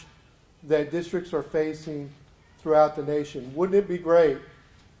challenge that districts are facing throughout the nation. Wouldn't it be great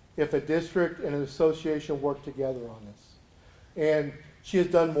if a district and an association worked together on this? And she has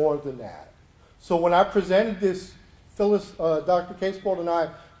done more than that. So when I presented this, Dr. Casebold and I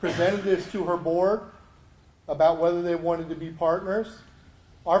presented this to her board about whether they wanted to be partners,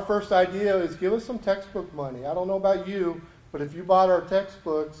 our first idea is give us some textbook money. I don't know about you, but if you bought our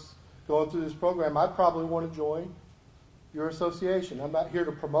textbooks going through this program, I'd probably want to join your association. I'm not here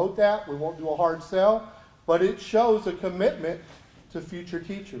to promote that. We won't do a hard sell, but it shows a commitment to future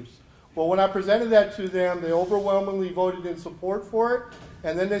teachers. Well, when I presented that to them, they overwhelmingly voted in support for it,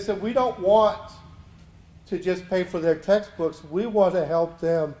 and then they said, we don't want to just pay for their textbooks. We want to help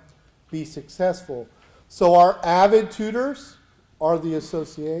them be successful. So our avid tutors are the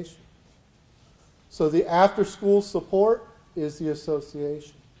association. So the after-school support is the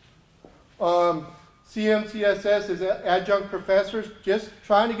association. CMTSS is adjunct professors, just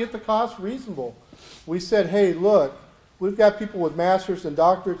trying to get the cost reasonable. We said, hey, look, we've got people with masters and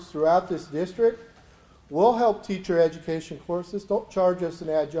doctorates throughout this district. We'll help teacher education courses. Don't charge us an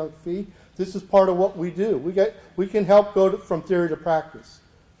adjunct fee. This is part of what we do. We can help go from theory to practice.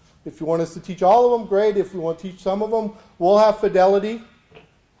 If you want us to teach all of them, great. If we want to teach some of them, we'll have fidelity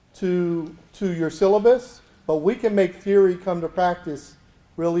to your syllabus, but we can make theory come to practice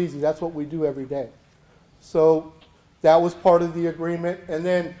real easy. That's what we do every day. So that was part of the agreement. And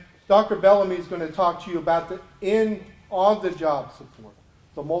then Dr. Bellamy is going to talk to you about the on-the-job support,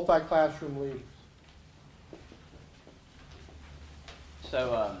 the multi-classroom leaders.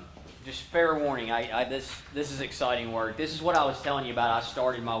 So just fair warning, this is exciting work. This is what I was telling you about. I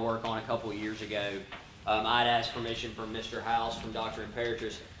started my work on a couple of years ago. I'd asked permission from Mr. House, from Dr.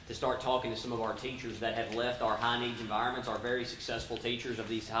 Imperatrice, to start talking to some of our teachers that have left our high-needs environments, our very successful teachers of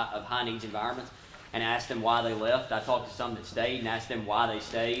these high-needs environments, and asked them why they left. I talked to some that stayed and asked them why they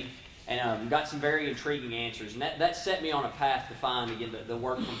stayed, and got some very intriguing answers. And that set me on a path to find, again, the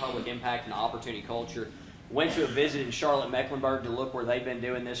work from Public Impact and the Opportunity Culture. Went to a visit in Charlotte, Mecklenburg to look where they've been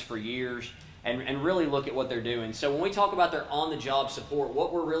doing this for years and really look at what they're doing. So when we talk about their on-the-job support,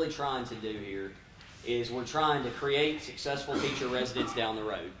 what we're really trying to do here is we're trying to create successful teacher residents down the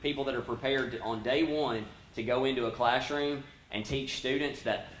road, people that are prepared on day one to go into a classroom and teach students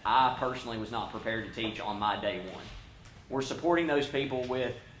that I personally was not prepared to teach on my day one. We're supporting those people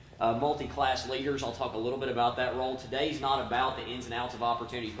with multi-class leaders. I'll talk a little bit about that role. Today's not about the ins and outs of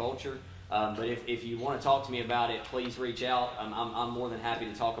opportunity culture. But if you want to talk to me about it, please reach out. I'm more than happy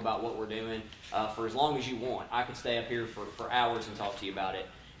to talk about what we're doing for as long as you want. I could stay up here for hours and talk to you about it.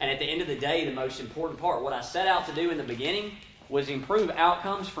 And at the end of the day, the most important part, what I set out to do in the beginning was improve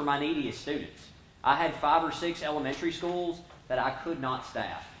outcomes for my neediest students. I had 5 or 6 elementary schools that I could not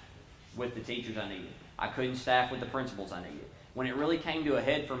staff with the teachers I needed. I couldn't staff with the principals I needed. When it really came to a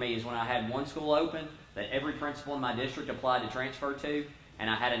head for me is when I had one school open that every principal in my district applied to transfer to, and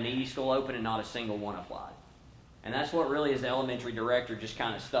I had a needy school open and not a single one applied. And that's what really, as the elementary director, just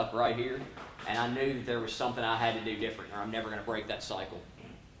kind of stuck right here. And I knew that there was something I had to do different, or I'm never going to break that cycle.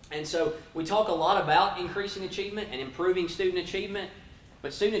 And so we talk a lot about increasing achievement and improving student achievement,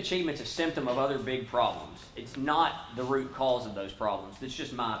 but student achievement's a symptom of other big problems. It's not the root cause of those problems. That's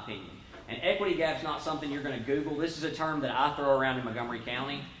just my opinion. And equity gap's not something you're going to Google. This is a term that I throw around in Montgomery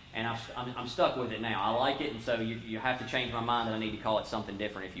County, and I'm stuck with it now. I like it, and so you have to change my mind that I need to call it something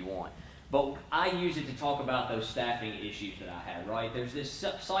different if you want. But I use it to talk about those staffing issues that I had, right? There's this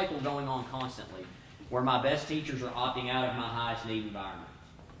cycle going on constantly where my best teachers are opting out of my highest need environment.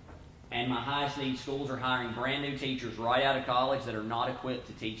 And my highest need schools are hiring brand new teachers right out of college that are not equipped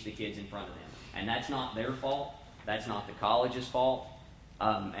to teach the kids in front of them. And that's not their fault. That's not the college's fault.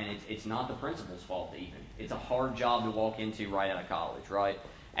 And it's not the principal's fault even. It's a hard job to walk into right out of college, right?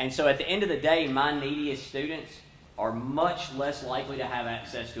 And so at the end of the day, my neediest students are much less likely to have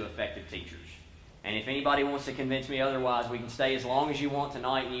access to effective teachers. And if anybody wants to convince me otherwise, we can stay as long as you want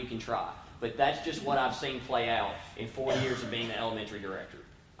tonight and you can try. But that's just what I've seen play out in 4 years of being the elementary director.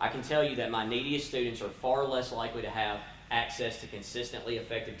 I can tell you that my neediest students are far less likely to have access to consistently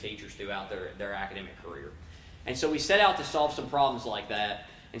effective teachers throughout their academic career. And so we set out to solve some problems like that.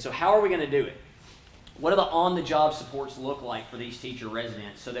 And so how are we going to do it? What do the on-the-job supports look like for these teacher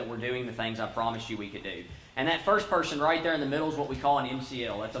residents so that we're doing the things I promised you we could do? And that first person right there in the middle is what we call an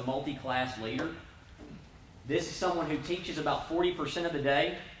MCL. That's a multi-class leader. This is someone who teaches about 40% of the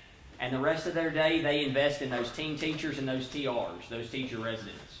day, and the rest of their day they invest in those team teachers and those TRs, those teacher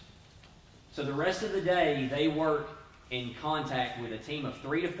residents. So the rest of the day they work in contact with a team of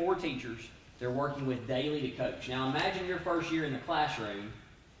 3 to 4 teachers they're working with daily to coach. Now imagine your first year in the classroom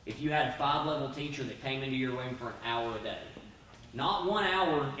if you had a 5-level teacher that came into your room for an hour a day. Not 1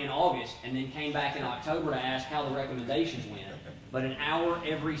 hour in August and then came back in October to ask how the recommendations went, but an hour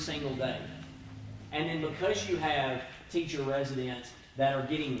every single day. And then because you have teacher residents that are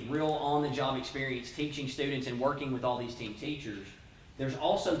getting real on-the-job experience teaching students and working with all these team teachers, there's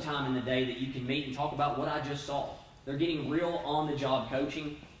also time in the day that you can meet and talk about what I just saw. They're getting real on-the-job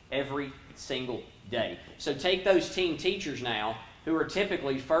coaching every single day. So take those team teachers now, who are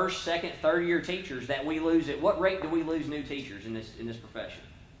typically first, second, third year teachers that we lose. At what rate do we lose new teachers in this profession?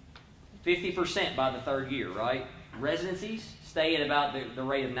 50% by the third year, right? Residencies stay at about the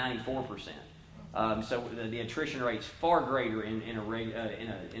rate of 94%. So the attrition rate's far greater in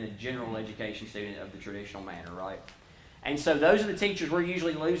a general education student of the traditional manner, right? And so those are the teachers we're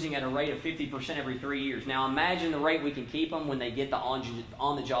usually losing at a rate of 50% every 3 years. Now imagine the rate we can keep them when they get the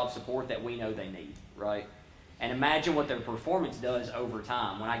on-the-job support that we know they need, right? And imagine what their performance does over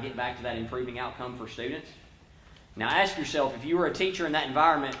time when I get back to that improving outcome for students. Now ask yourself, if you were a teacher in that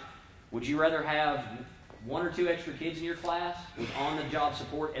environment, would you rather have 1 or 2 extra kids in your class with on-the-job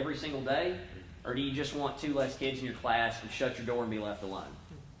support every single day? Or do you just want 2 less kids in your class and shut your door and be left alone?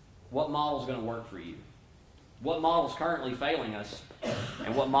 What model is going to work for you? What model is currently failing us?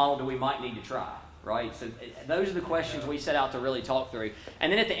 And what model do we might need to try? Right? So those are the questions we set out to really talk through.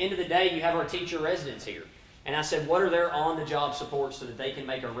 And then at the end of the day, you have our teacher residents here. And I said, what are their on-the-job supports so that they can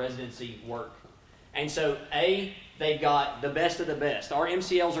make a residency work? And so, they've got the best of the best. Our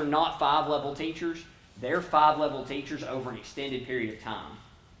MCLs are not 5-level teachers. They're 5-level teachers over an extended period of time.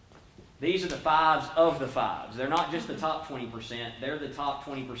 These are the 5s of the 5s. They're not just the top 20%. They're the top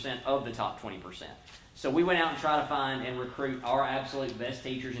 20% of the top 20%. So we went out and tried to find and recruit our absolute best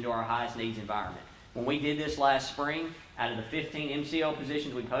teachers into our highest needs environment. When we did this last spring, out of the 15 MCL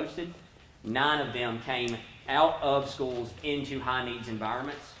positions we posted, 9 of them came out of schools into high needs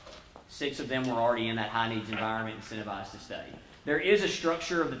environments. 6 of them were already in that high needs environment, incentivized to stay. There is a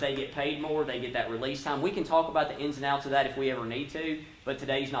structure that they get paid more, they get that release time. We can talk about the ins and outs of that if we ever need to, but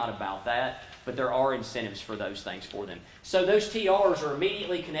today's not about that. But there are incentives for those things for them. So those TRs are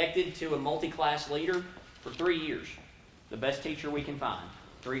immediately connected to a multi-class leader for 3 years. The best teacher we can find,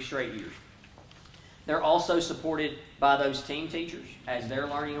 3 straight years. They're also supported by those team teachers as they're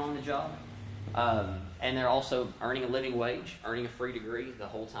learning on the job. And they're also earning a living wage, earning a free degree the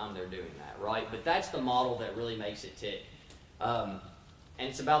whole time they're doing that, right? But that's the model that really makes it tick. And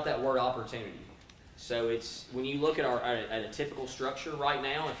it's about that word opportunity. So it's, when you look at a typical structure right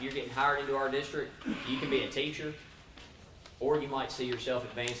now, if you're getting hired into our district, you can be a teacher, or you might see yourself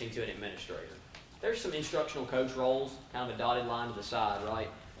advancing to an administrator. There's some instructional coach roles, kind of a dotted line to the side, right?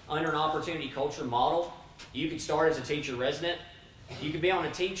 Under an opportunity culture model, you could start as a teacher resident. You could be on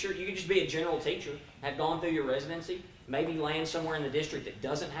a teacher, you could just be a general teacher, have gone through your residency, maybe land somewhere in the district that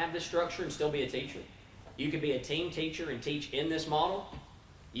doesn't have this structure and still be a teacher. You could be a team teacher and teach in this model.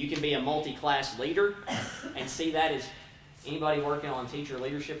 You can be a multi-class leader and see that as anybody working on teacher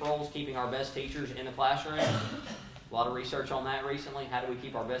leadership roles, keeping our best teachers in the classroom. A lot of research on that recently. How do we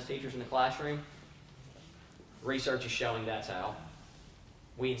keep our best teachers in the classroom? Research is showing that's how.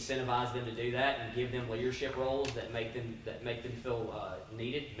 We incentivize them to do that and give them leadership roles that make them feel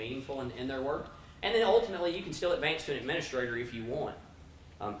needed, meaningful in their work. And then ultimately, you can still advance to an administrator if you want.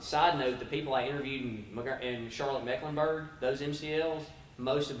 Side note, the people I interviewed in Charlotte-Mecklenburg, those MCLs,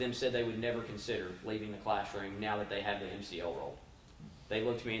 most of them said they would never consider leaving the classroom now that they have the MCL role. They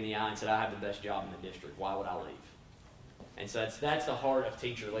looked me in the eye and said, I have the best job in the district. Why would I leave? And so that's the heart of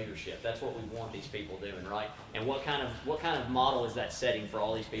teacher leadership. That's what we want these people doing, right? And what kind of model is that setting for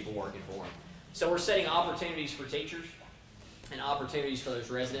all these people working for them? So we're setting opportunities for teachers and opportunities for those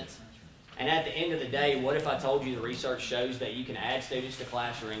residents. And at the end of the day, what if I told you the research shows that you can add students to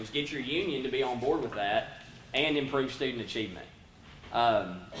classrooms, get your union to be on board with that, and improve student achievement?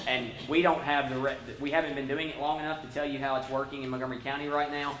 And we don't have we haven't been doing it long enough to tell you how it's working in Montgomery County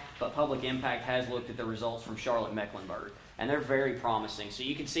right now, but Public Impact has looked at the results from Charlotte-Mecklenburg, and they're very promising. So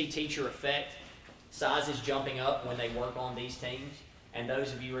you can see teacher effect sizes jumping up when they work on these teams, and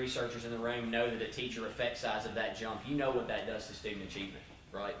those of you researchers in the room know that the teacher effect size of that jump, you know what that does to student achievement,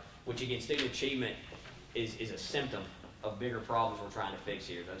 right? Which again, student achievement is a symptom of bigger problems we're trying to fix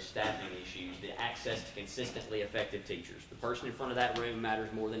here, those staffing issues, the access to consistently effective teachers. The person in front of that room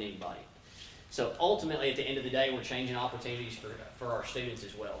matters more than anybody. So ultimately, at the end of the day, we're changing opportunities for our students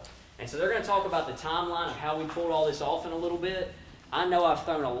as well. And so they're going to talk about the timeline of how we pulled all this off in a little bit. I know I've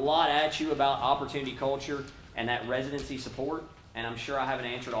thrown a lot at you about opportunity culture and that residency support, and I'm sure I haven't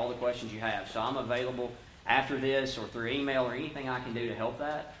answered all the questions you have. So I'm available after this or through email or anything I can do to help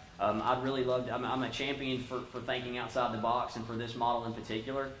that. I'd really love to, I'm a champion for thinking outside the box and for this model in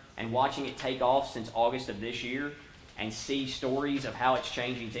particular, and watching it take off since August of this year and see stories of how it's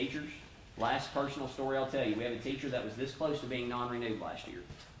changing teachers. Last personal story I'll tell you, we have a teacher that was this close to being non-renewed last year.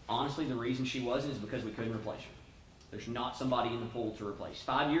 Honestly, the reason she wasn't is because we couldn't replace her. There's not somebody in the pool to replace.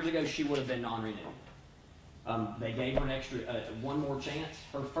 5 years ago, she would have been non-renewed. They gave her an extra, one more chance.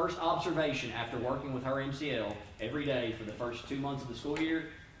 Her first observation after working with her MCL every day for the first 2 months of the school year,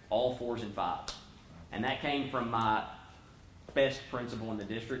 all 4s and 5s. And that came from my best principal in the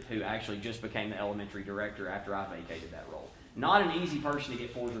district, who actually just became the elementary director after I vacated that role. Not an easy person to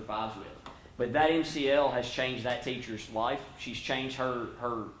get 4s or 5s with. But that MCL has changed that teacher's life. She's changed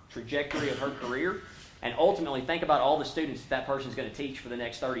her trajectory of her career. And ultimately, think about all the students that person's going to teach for the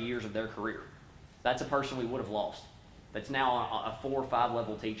next 30 years of their career. That's a person we would have lost. That's now a 4 or 5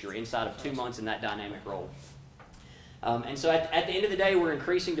 level teacher inside of 2 months in that dynamic role. And so at the end of the day, we're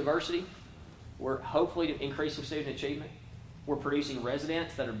increasing diversity. We're hopefully increasing student achievement. We're producing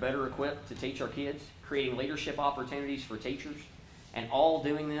residents that are better equipped to teach our kids, creating leadership opportunities for teachers, and all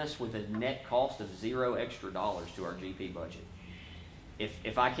doing this with a net cost of $0 extra to our GP budget.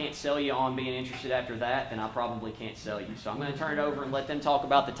 If I can't sell you on being interested after that, then I probably can't sell you. So I'm going to turn it over and let them talk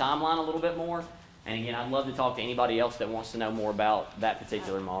about the timeline a little bit more. And again, I'd love to talk to anybody else that wants to know more about that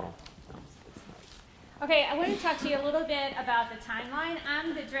particular model. Okay, I want to talk to you a little bit about the timeline.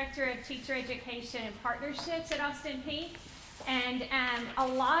 I'm the Director of Teacher Education and Partnerships at Austin Peay. And a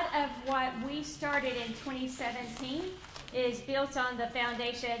lot of what we started in 2017 is built on the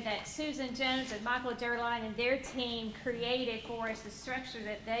foundation that Susan Jones and Michael Derline and their team created for us, the structure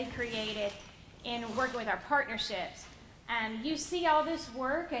that they created in working with our partnerships. You see all this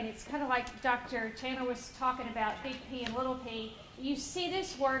work, and it's kind of like Dr. Chandler was talking about Big P and Little P. You see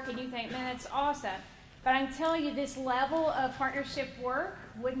this work and you think, man, that's awesome. But I'm telling you, this level of partnership work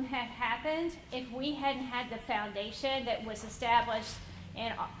wouldn't have happened if we hadn't had the foundation that was established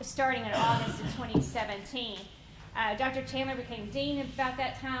starting in August of 2017. Dr. Chandler became dean about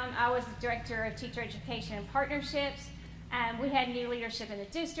that time. I was the director of teacher education and partnerships. We had new leadership in the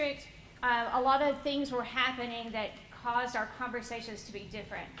district. A lot of things were happening that caused our conversations to be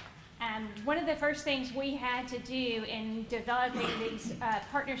different. One of the first things we had to do in developing these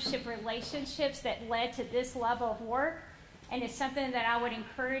partnership relationships that led to this level of work, and it's something that I would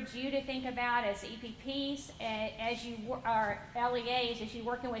encourage you to think about as EPPs, as you are LEAs, as you're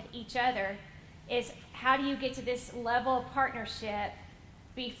working with each other, is how do you get to this level of partnership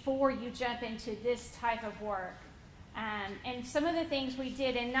before you jump into this type of work? And some of the things we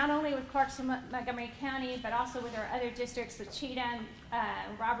did, and not only with Clarkson Montgomery County, but also with our other districts, the Cheatham,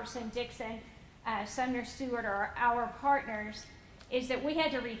 Robertson, Dixon, Sumner, Stewart, are our partners, is that we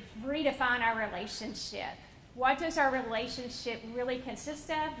had to redefine our relationship. What does our relationship really consist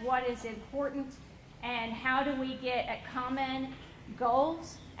of? What is important? And how do we get at common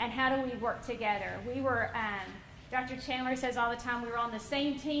goals? And how do we work together? We were, Dr. Chandler says all the time, we were on the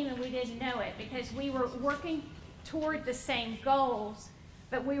same team and we didn't know it because we were working toward the same goals,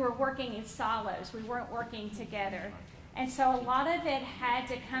 but we were working in silos. We weren't working together. And so a lot of it had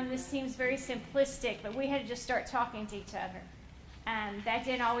to come, this seems very simplistic, but we had to just start talking to each other. That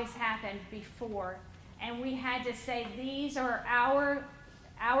didn't always happen before. And we had to say, these are our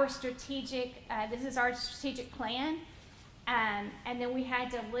strategic, this is our strategic plan. And then we had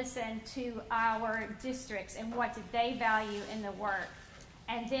to listen to our districts and what did they value in the work.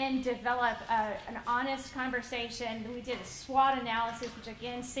 And then develop an honest conversation. We did a SWOT analysis, which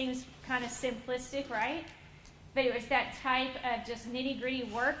again seems kind of simplistic, right? But it was that type of just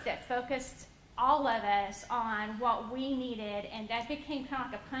nitty-gritty work that focused all of us on what we needed, and that became kind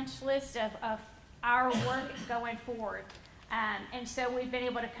of like a punch list of our work going forward. And so we've been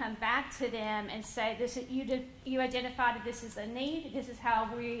able to come back to them and say, this is, you identified that this is a need, this is how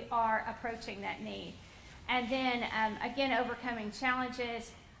we are approaching that need. And then, again, overcoming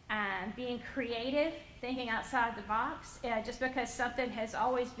challenges, being creative, thinking outside the box. Just because something has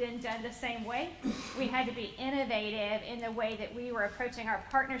always been done the same way, we had to be innovative in the way that we were approaching our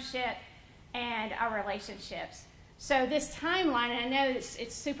partnership and our relationships. So this timeline, and I know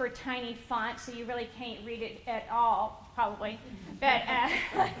it's super tiny font, so you really can't read it at all, probably. But,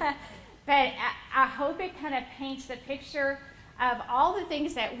 but I hope it kind of paints the picture of all the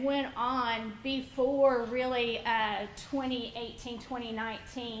things that went on before really 2018,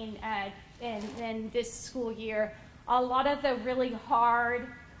 2019, and this school year. A lot of the really hard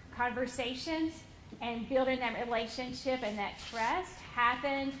conversations and building that relationship and that trust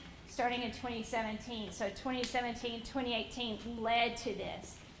happened starting in 2017. So 2017, 2018 led to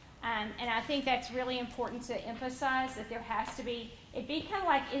this. And I think that's really important to emphasize, that there has to be, it'd be kind of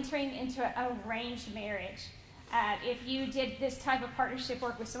like entering into an arranged marriage. if you did this type of partnership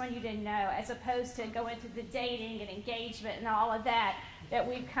work with someone you didn't know, as opposed to go into the dating and engagement and all of that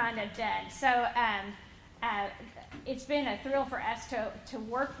we've kind of done. So it's been a thrill for us to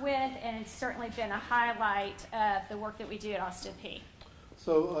work with, and it's certainly been a highlight of the work that we do at Austin Peay.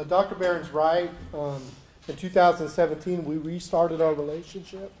 So Dr. Barron's right. In 2017, we restarted our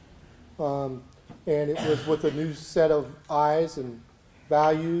relationship, and it was with a new set of eyes and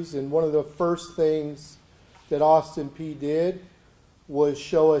values. And one of the first things that Austin Peay did was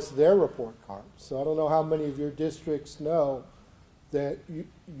show us their report card. So I don't know how many of your districts know that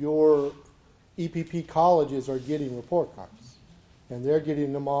your EPP colleges are getting report cards, and they're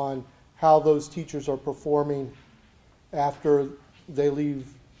getting them on how those teachers are performing after they leave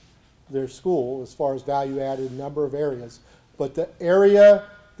their school as far as value added in a number of areas. But the area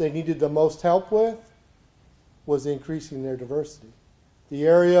they needed the most help with was increasing their diversity. The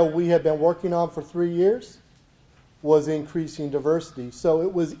area we had been working on for 3 years was increasing diversity. So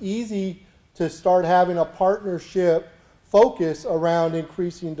it was easy to start having a partnership focus around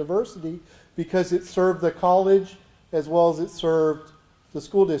increasing diversity because it served the college as well as it served the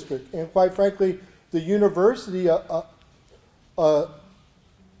school district. And quite frankly, the university,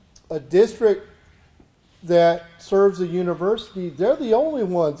 a district that serves a university, they're the only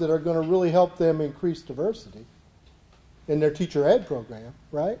ones that are going to really help them increase diversity in their teacher ed program,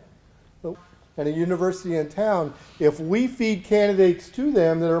 right? And a university in town, if we feed candidates to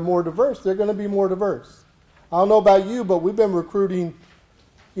them that are more diverse, they're going to be more diverse. I don't know about you, but we've been recruiting,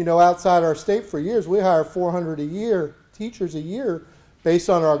 outside our state for years. We hire 400 a year, teachers a year, based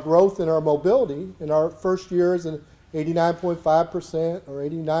on our growth and our mobility. And our first year is an 89.5% or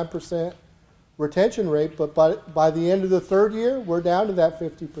 89% retention rate, but by the end of the third year, we're down to that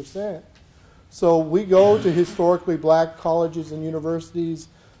 50%. So we go to historically black colleges and universities,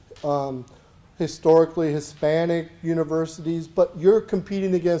 historically Hispanic universities, but you're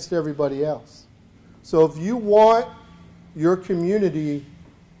competing against everybody else. So if you want your community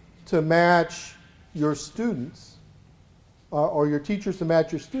to match your students, or your teachers to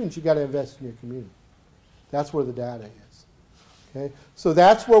match your students, you got to invest in your community. That's where the data is. Okay? So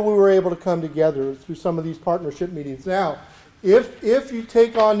that's where we were able to come together through some of these partnership meetings. Now, if you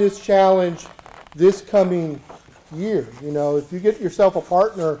take on this challenge this coming year, if you get yourself a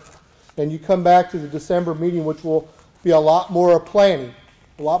partner and you come back to the December meeting, which will be a lot more of planning,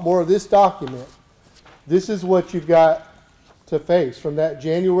 a lot more of this document, this is what you've got to face. From that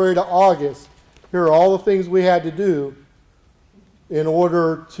January to August, here are all the things we had to do in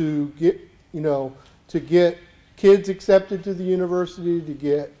order to get kids accepted to the university, to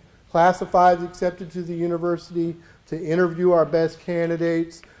get classifieds accepted to the university, to interview our best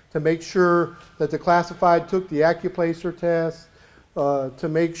candidates, to make sure that the classified took the Accuplacer test, to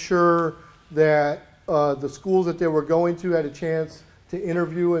make sure that the schools that they were going to had a chance to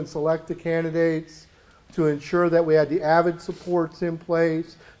interview and select the candidates, to ensure that we had the AVID supports in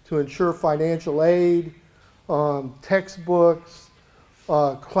place, to ensure financial aid, textbooks,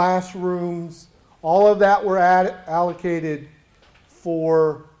 classrooms, all of that were allocated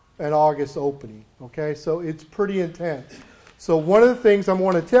for an August opening. Okay, so it's pretty intense. So one of the things I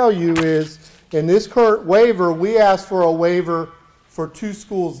want to tell you is, in this current waiver, we asked for a waiver for 2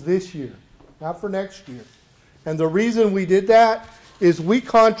 schools this year, not for next year. And the reason we did that is we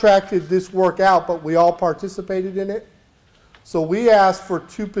contracted this work out, but we all participated in it. So we asked for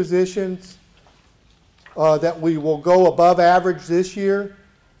 2 positions that we will go above average this year,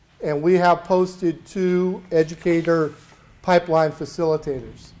 and we have posted 2 educator pipeline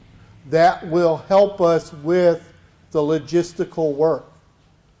facilitators that will help us with the logistical work,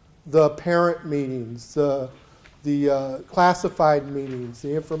 the parent meetings, the classified meetings,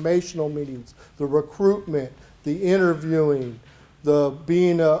 the informational meetings, the recruitment, the interviewing, the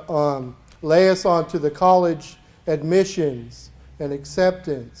being a liaison to the college admissions and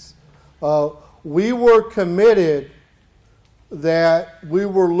acceptance. We were committed that we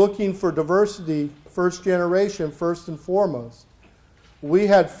were looking for diversity, first generation, first and foremost. We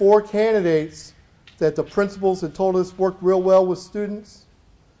had 4 candidates that the principals had told us worked real well with students,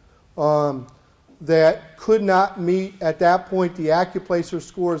 that could not meet at that point the Accuplacer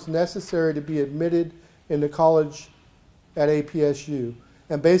scores necessary to be admitted into college at APSU.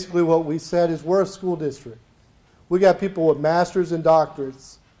 And basically what we said is, we're a school district. We got people with masters and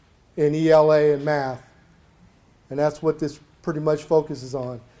doctorates in ELA and math, and that's what this pretty much focuses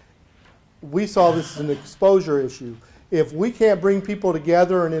on. We saw this as an exposure issue. If we can't bring people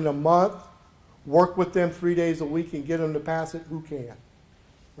together and in a month work with them 3 days a week and get them to pass it, who can,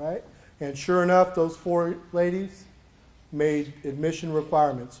 right? And sure enough, those 4 ladies made admission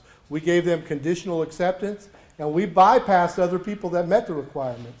requirements. We gave them conditional acceptance, And we bypassed other people that met the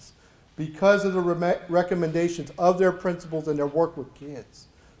requirements because of the recommendations of their principals and their work with kids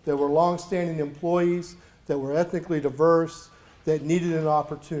that were longstanding employees, that were ethnically diverse, that needed an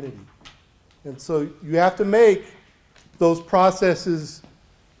opportunity. And so you have to make those processes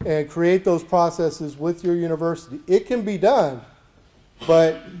and create those processes with your university. It can be done,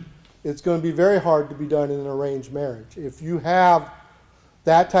 but it's going to be very hard to be done in an arranged marriage. If you have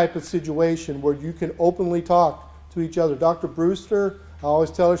that type of situation where you can openly talk to each other. Dr. Brewster, I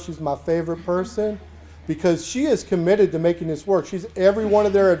always tell her she's my favorite person because she is committed to making this work. She's every one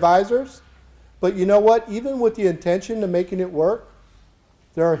of their advisors. But you know what? Even with the intention of making it work,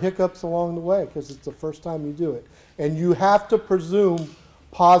 there are hiccups along the way because it's the first time you do it. And you have to presume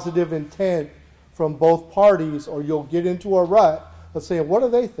positive intent from both parties or you'll get into a rut of saying, what are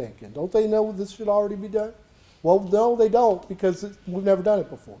they thinking? Don't they know this should already be done? Well, no, they don't because we've never done it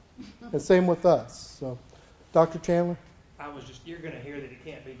before. And same with us. So, Dr. Chandler? You're going to hear that it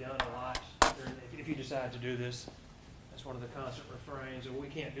can't be done a lot if you decide to do this. That's one of the constant refrains, or we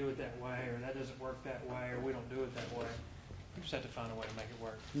can't do it that way, or that doesn't work that way, or we don't do it that way. You just have to find a way to make it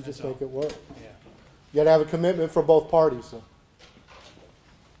work. You just make it work. Yeah. You got to have a commitment for both parties. So.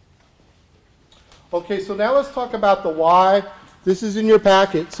 Okay, so now let's talk about the why. This is in your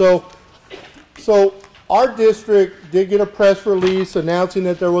packet. So our district did get a press release announcing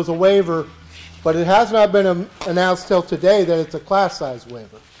that there was a waiver, but it has not been announced till today that it's a class size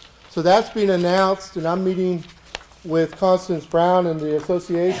waiver. So that's being announced, and I'm meeting with Constance Brown and the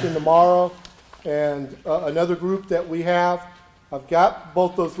association tomorrow, and another group that we have. I've got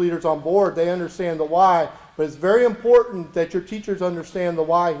both those leaders on board. They understand the why, but it's very important that your teachers understand the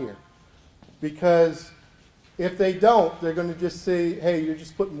why here. Because if they don't, they're going to just say, hey, you're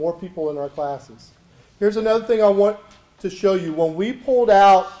just putting more people in our classes. Here's another thing I want to show you. When we pulled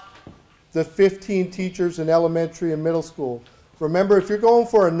out the 15 teachers in elementary and middle school, remember, if you're going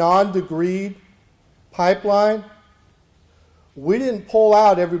for a non-degreed pipeline, we didn't pull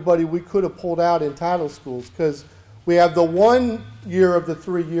out everybody we could have pulled out in title schools because we have the 1 year of the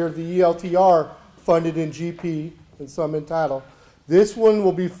 3 year, the ELTR, funded in GP and some in title. This one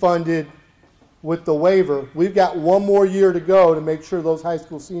will be funded with the waiver. We've got 1 more year to go to make sure those high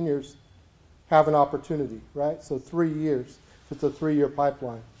school seniors have an opportunity, right? So 3 years. It's a 3-year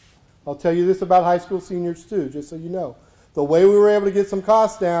pipeline. I'll tell you this about high school seniors too, just so you know. The way we were able to get some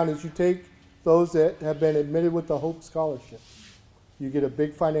costs down is you take those that have been admitted with the Hope Scholarship. You get a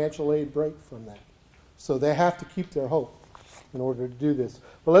big financial aid break from that. So they have to keep their hope in order to do this.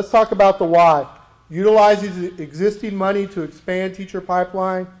 But let's talk about the why. Utilizes existing money to expand teacher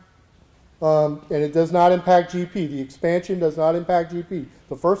pipeline, and it does not impact GP. The expansion does not impact GP.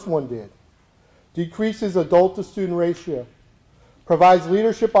 The first one did. Decreases adult to student ratio. Provides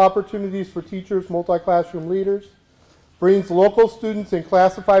leadership opportunities for teachers, multi-classroom leaders. Brings local students and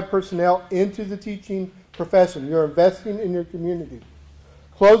classified personnel into the teaching profession. You're investing in your community.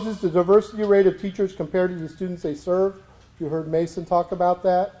 Closes the diversity rate of teachers compared to the students they serve. You heard Mason talk about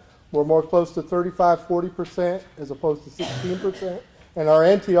that. We're more close to 35-40% as opposed to 16%. And our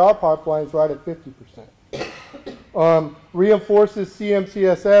NTR pipeline is right at 50%. Reinforces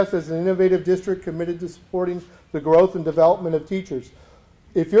CMCSS as an innovative district committed to supporting the growth and development of teachers.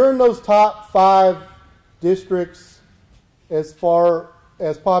 If you're in those top 5 districts as far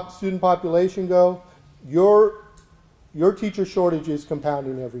as student population go, your teacher shortage is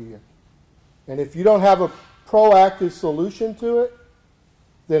compounding every year. And if you don't have a proactive solution to it,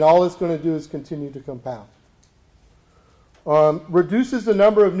 then all it's going to do is continue to compound. Reduces the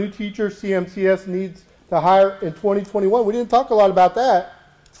number of new teachers CMCS needs to hire in 2021. We didn't talk a lot about that,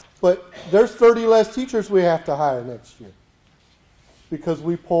 but there's 30 less teachers we have to hire next year because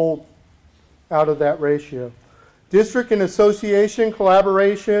we pulled out of that ratio. District and association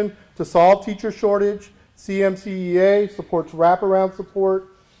collaboration to solve teacher shortage. CMCEA supports wraparound support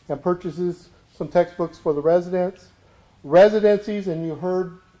and purchases some textbooks for the residents. Residencies, and you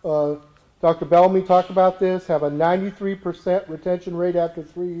heard Dr. Bellamy talk about this, have a 93% retention rate after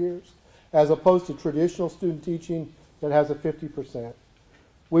 3 years, as opposed to traditional student teaching that has a 50%.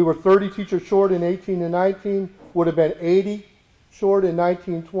 We were 30 teachers short in 18 and 19, would have been 80 short in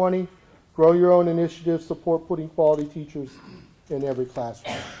 19-20. Grow your own initiatives, support putting quality teachers in every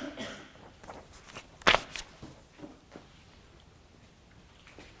classroom.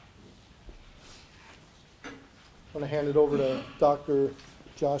 I'm going to hand it over to Dr.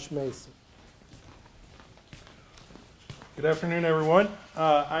 Josh Mason. Good afternoon, everyone.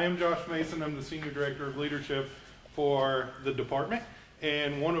 I am Josh Mason. I'm the Senior Director of Leadership for the department.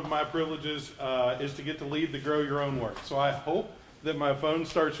 And one of my privileges is to get to lead the Grow Your Own work. So I hope that my phone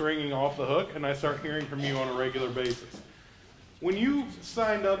starts ringing off the hook and I start hearing from you on a regular basis. When you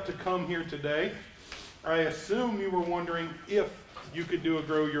signed up to come here today, I assume you were wondering if you could do a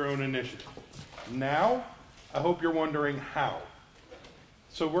Grow Your Own initiative. Now, I hope you're wondering how.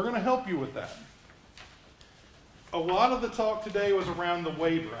 So we're going to help you with that. A lot of the talk today was around the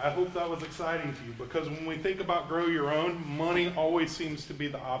waiver. I hope that was exciting to you, because when we think about Grow Your Own, money always seems to be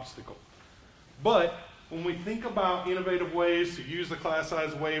the obstacle. But when we think about innovative ways to use the class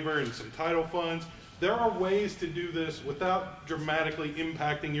size waiver and some title funds, there are ways to do this without dramatically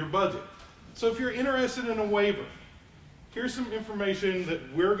impacting your budget. So if you're interested in a waiver, here's some information that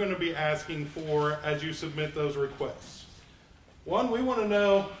we're going to be asking for as you submit those requests. One, we want to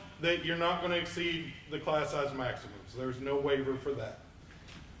know that you're not going to exceed the class size maximums. There's no waiver for that.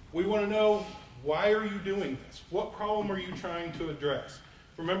 We want to know, why are you doing this? What problem are you trying to address?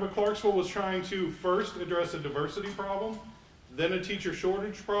 Remember, Clarksville was trying to first address a diversity problem, then a teacher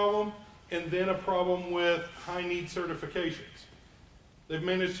shortage problem, and then a problem with high need certifications. They've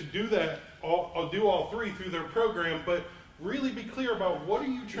managed to do that, do all three through their program, but really be clear about what are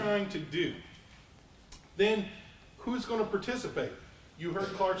you trying to do. Then, who's going to participate? You heard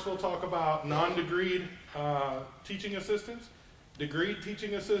Clarksville talk about non-degreed teaching assistants, degreed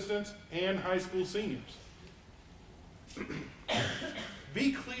teaching assistants, and high school seniors.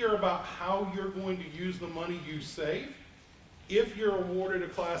 Be clear about how you're going to use the money you save if you're awarded a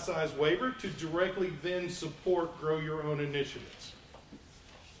class size waiver to directly then support Grow Your Own initiatives.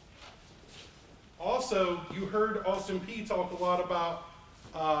 Also, you heard Austin Peay talk a lot about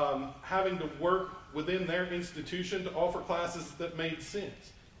having to work within their institution to offer classes that made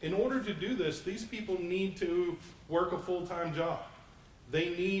sense. In order to do this, these people need to work a full-time job. They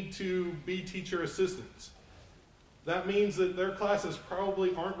need to be teacher assistants. That means that their classes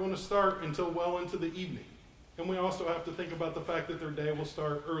probably aren't going to start until well into the evening. And we also have to think about the fact that their day will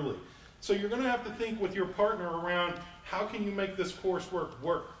start early. So you're going to have to think with your partner around, how can you make this coursework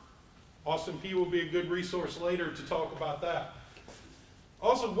work? Austin Peay will be a good resource later to talk about that.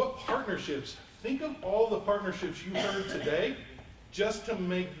 Also, what partnerships? Think of all the partnerships you heard today just to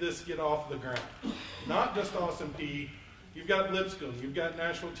make this get off the ground. Not just Austin Peay. You've got Lipscomb, you've got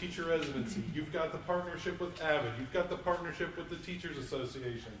National Teacher Residency, you've got the partnership with AVID, you've got the partnership with the Teachers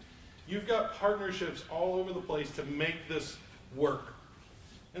Association. You've got partnerships all over the place to make this work.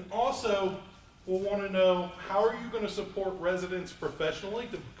 And also, we'll want to know, how are you going to support residents professionally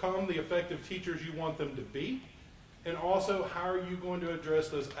to become the effective teachers you want them to be? And also, how are you going to address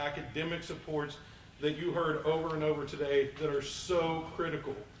those academic supports that you heard over and over today that are so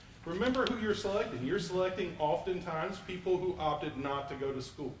critical? Remember who you're selecting. You're selecting oftentimes people who opted not to go to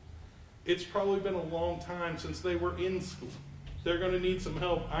school. It's probably been a long time since they were in school. They're going to need some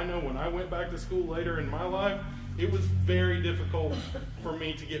help. I know when I went back to school later in my life, it was very difficult for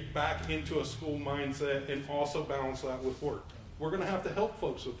me to get back into a school mindset and also balance that with work. We're going to have to help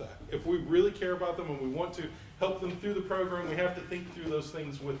folks with that. If we really care about them and we want to help them through the program, we have to think through those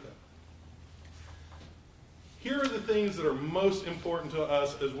things with them. Here are the things that are most important to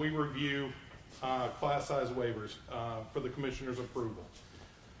us as we review class size waivers for the commissioner's approval.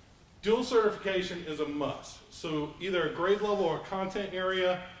 Dual certification is a must. So either a grade level or content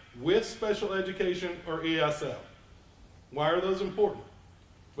area with special education or ESL. Why are those important?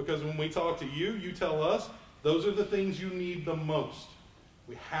 Because when we talk to you, you tell us those are the things you need the most.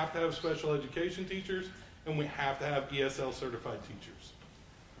 We have to have special education teachers and we have to have ESL certified teachers.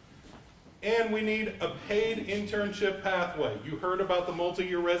 And we need a paid internship pathway. You heard about the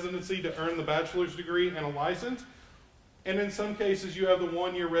multi-year residency to earn the bachelor's degree and a license. And in some cases, you have the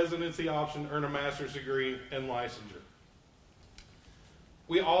one-year residency option to earn a master's degree and licensure.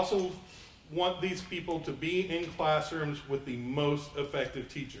 We also want these people to be in classrooms with the most effective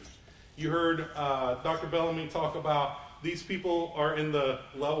teachers. You heard Dr. Bellamy talk about these people are in the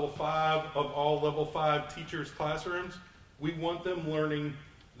level 5 of all level 5 teachers' classrooms. We want them learning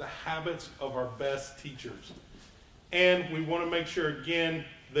the habits of our best teachers. And we want to make sure, again,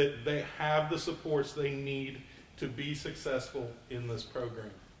 that they have the supports they need to be successful in this program.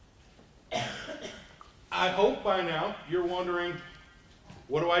 I hope by now you're wondering,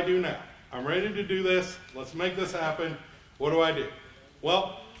 what do I do now? I'm ready to do this. Let's make this happen. What do I do?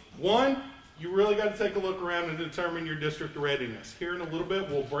 Well, one, you really got to take a look around and determine your district readiness. Here in a little bit,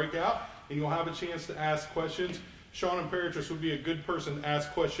 we'll break out and you'll have a chance to ask questions. Sean Imperatrice would be a good person to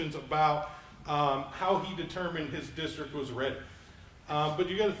ask questions about how he determined his district was ready. But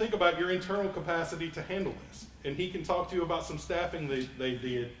you got to think about your internal capacity to handle this. And he can talk to you about some staffing they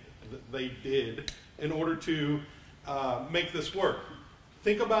did in order to make this work.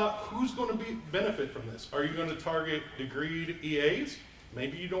 Think about who's going to benefit from this. Are you going to target degreed EAs?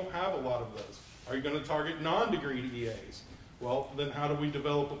 Maybe you don't have a lot of those. Are you going to target non-degreed EAs? Well, then how do we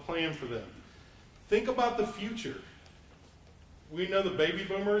develop a plan for them? Think about the future. We know the baby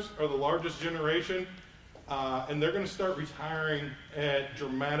boomers are the largest generation, and they're going to start retiring at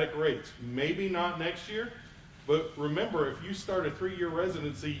dramatic rates. Maybe not next year, but remember, if you start a 3-year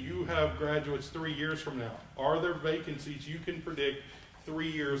residency, you have graduates 3 years from now. Are there vacancies you can predict 3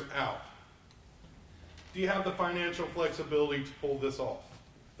 years out? Do you have the financial flexibility to pull this off?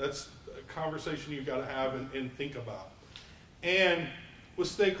 That's a conversation you've got to have and think about. And with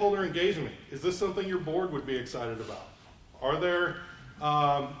stakeholder engagement, is this something your board would be excited about?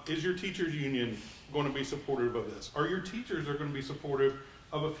 Is your teachers union going to be supportive of this? Are your teachers going to be supportive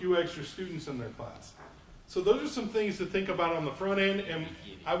of a few extra students in their class? So those are some things to think about on the front end, and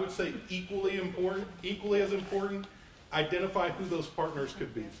I would say equally as important, identify who those partners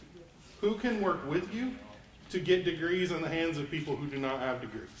could be. Who can work with you to get degrees in the hands of people who do not have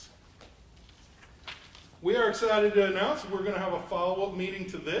degrees? We are excited to announce we're going to have a follow-up meeting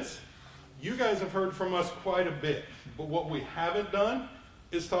to this. You guys have heard from us quite a bit, but what we haven't done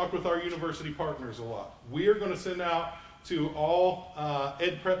is talk with our university partners a lot. We are going to send out to all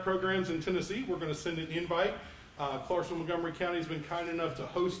ed prep programs in Tennessee. We're going to send an invite. Clarksville Montgomery County has been kind enough to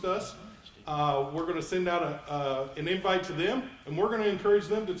host us. We're going to send out an invite to them, and we're going to encourage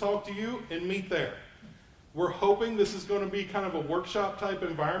them to talk to you and meet there. We're hoping this is going to be kind of a workshop type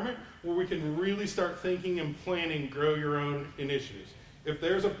environment where we can really start thinking and planning grow your own initiatives. If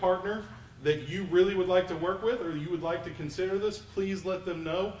there's a partner that you really would like to work with or you would like to consider this, please let them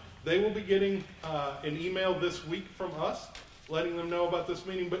know. They will be getting an email this week from us letting them know about this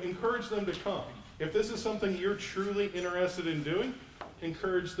meeting, but encourage them to come. If this is something you're truly interested in doing,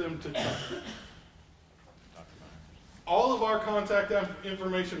 encourage them to come. All of our contact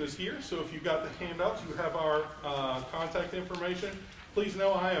information is here, so if you've got the handouts, you have our contact information. Please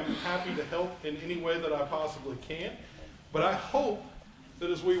know I am happy to help in any way that I possibly can. But I hope that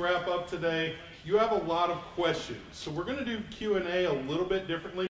as we wrap up today, you have a lot of questions. So we're going to do Q&A a little bit differently.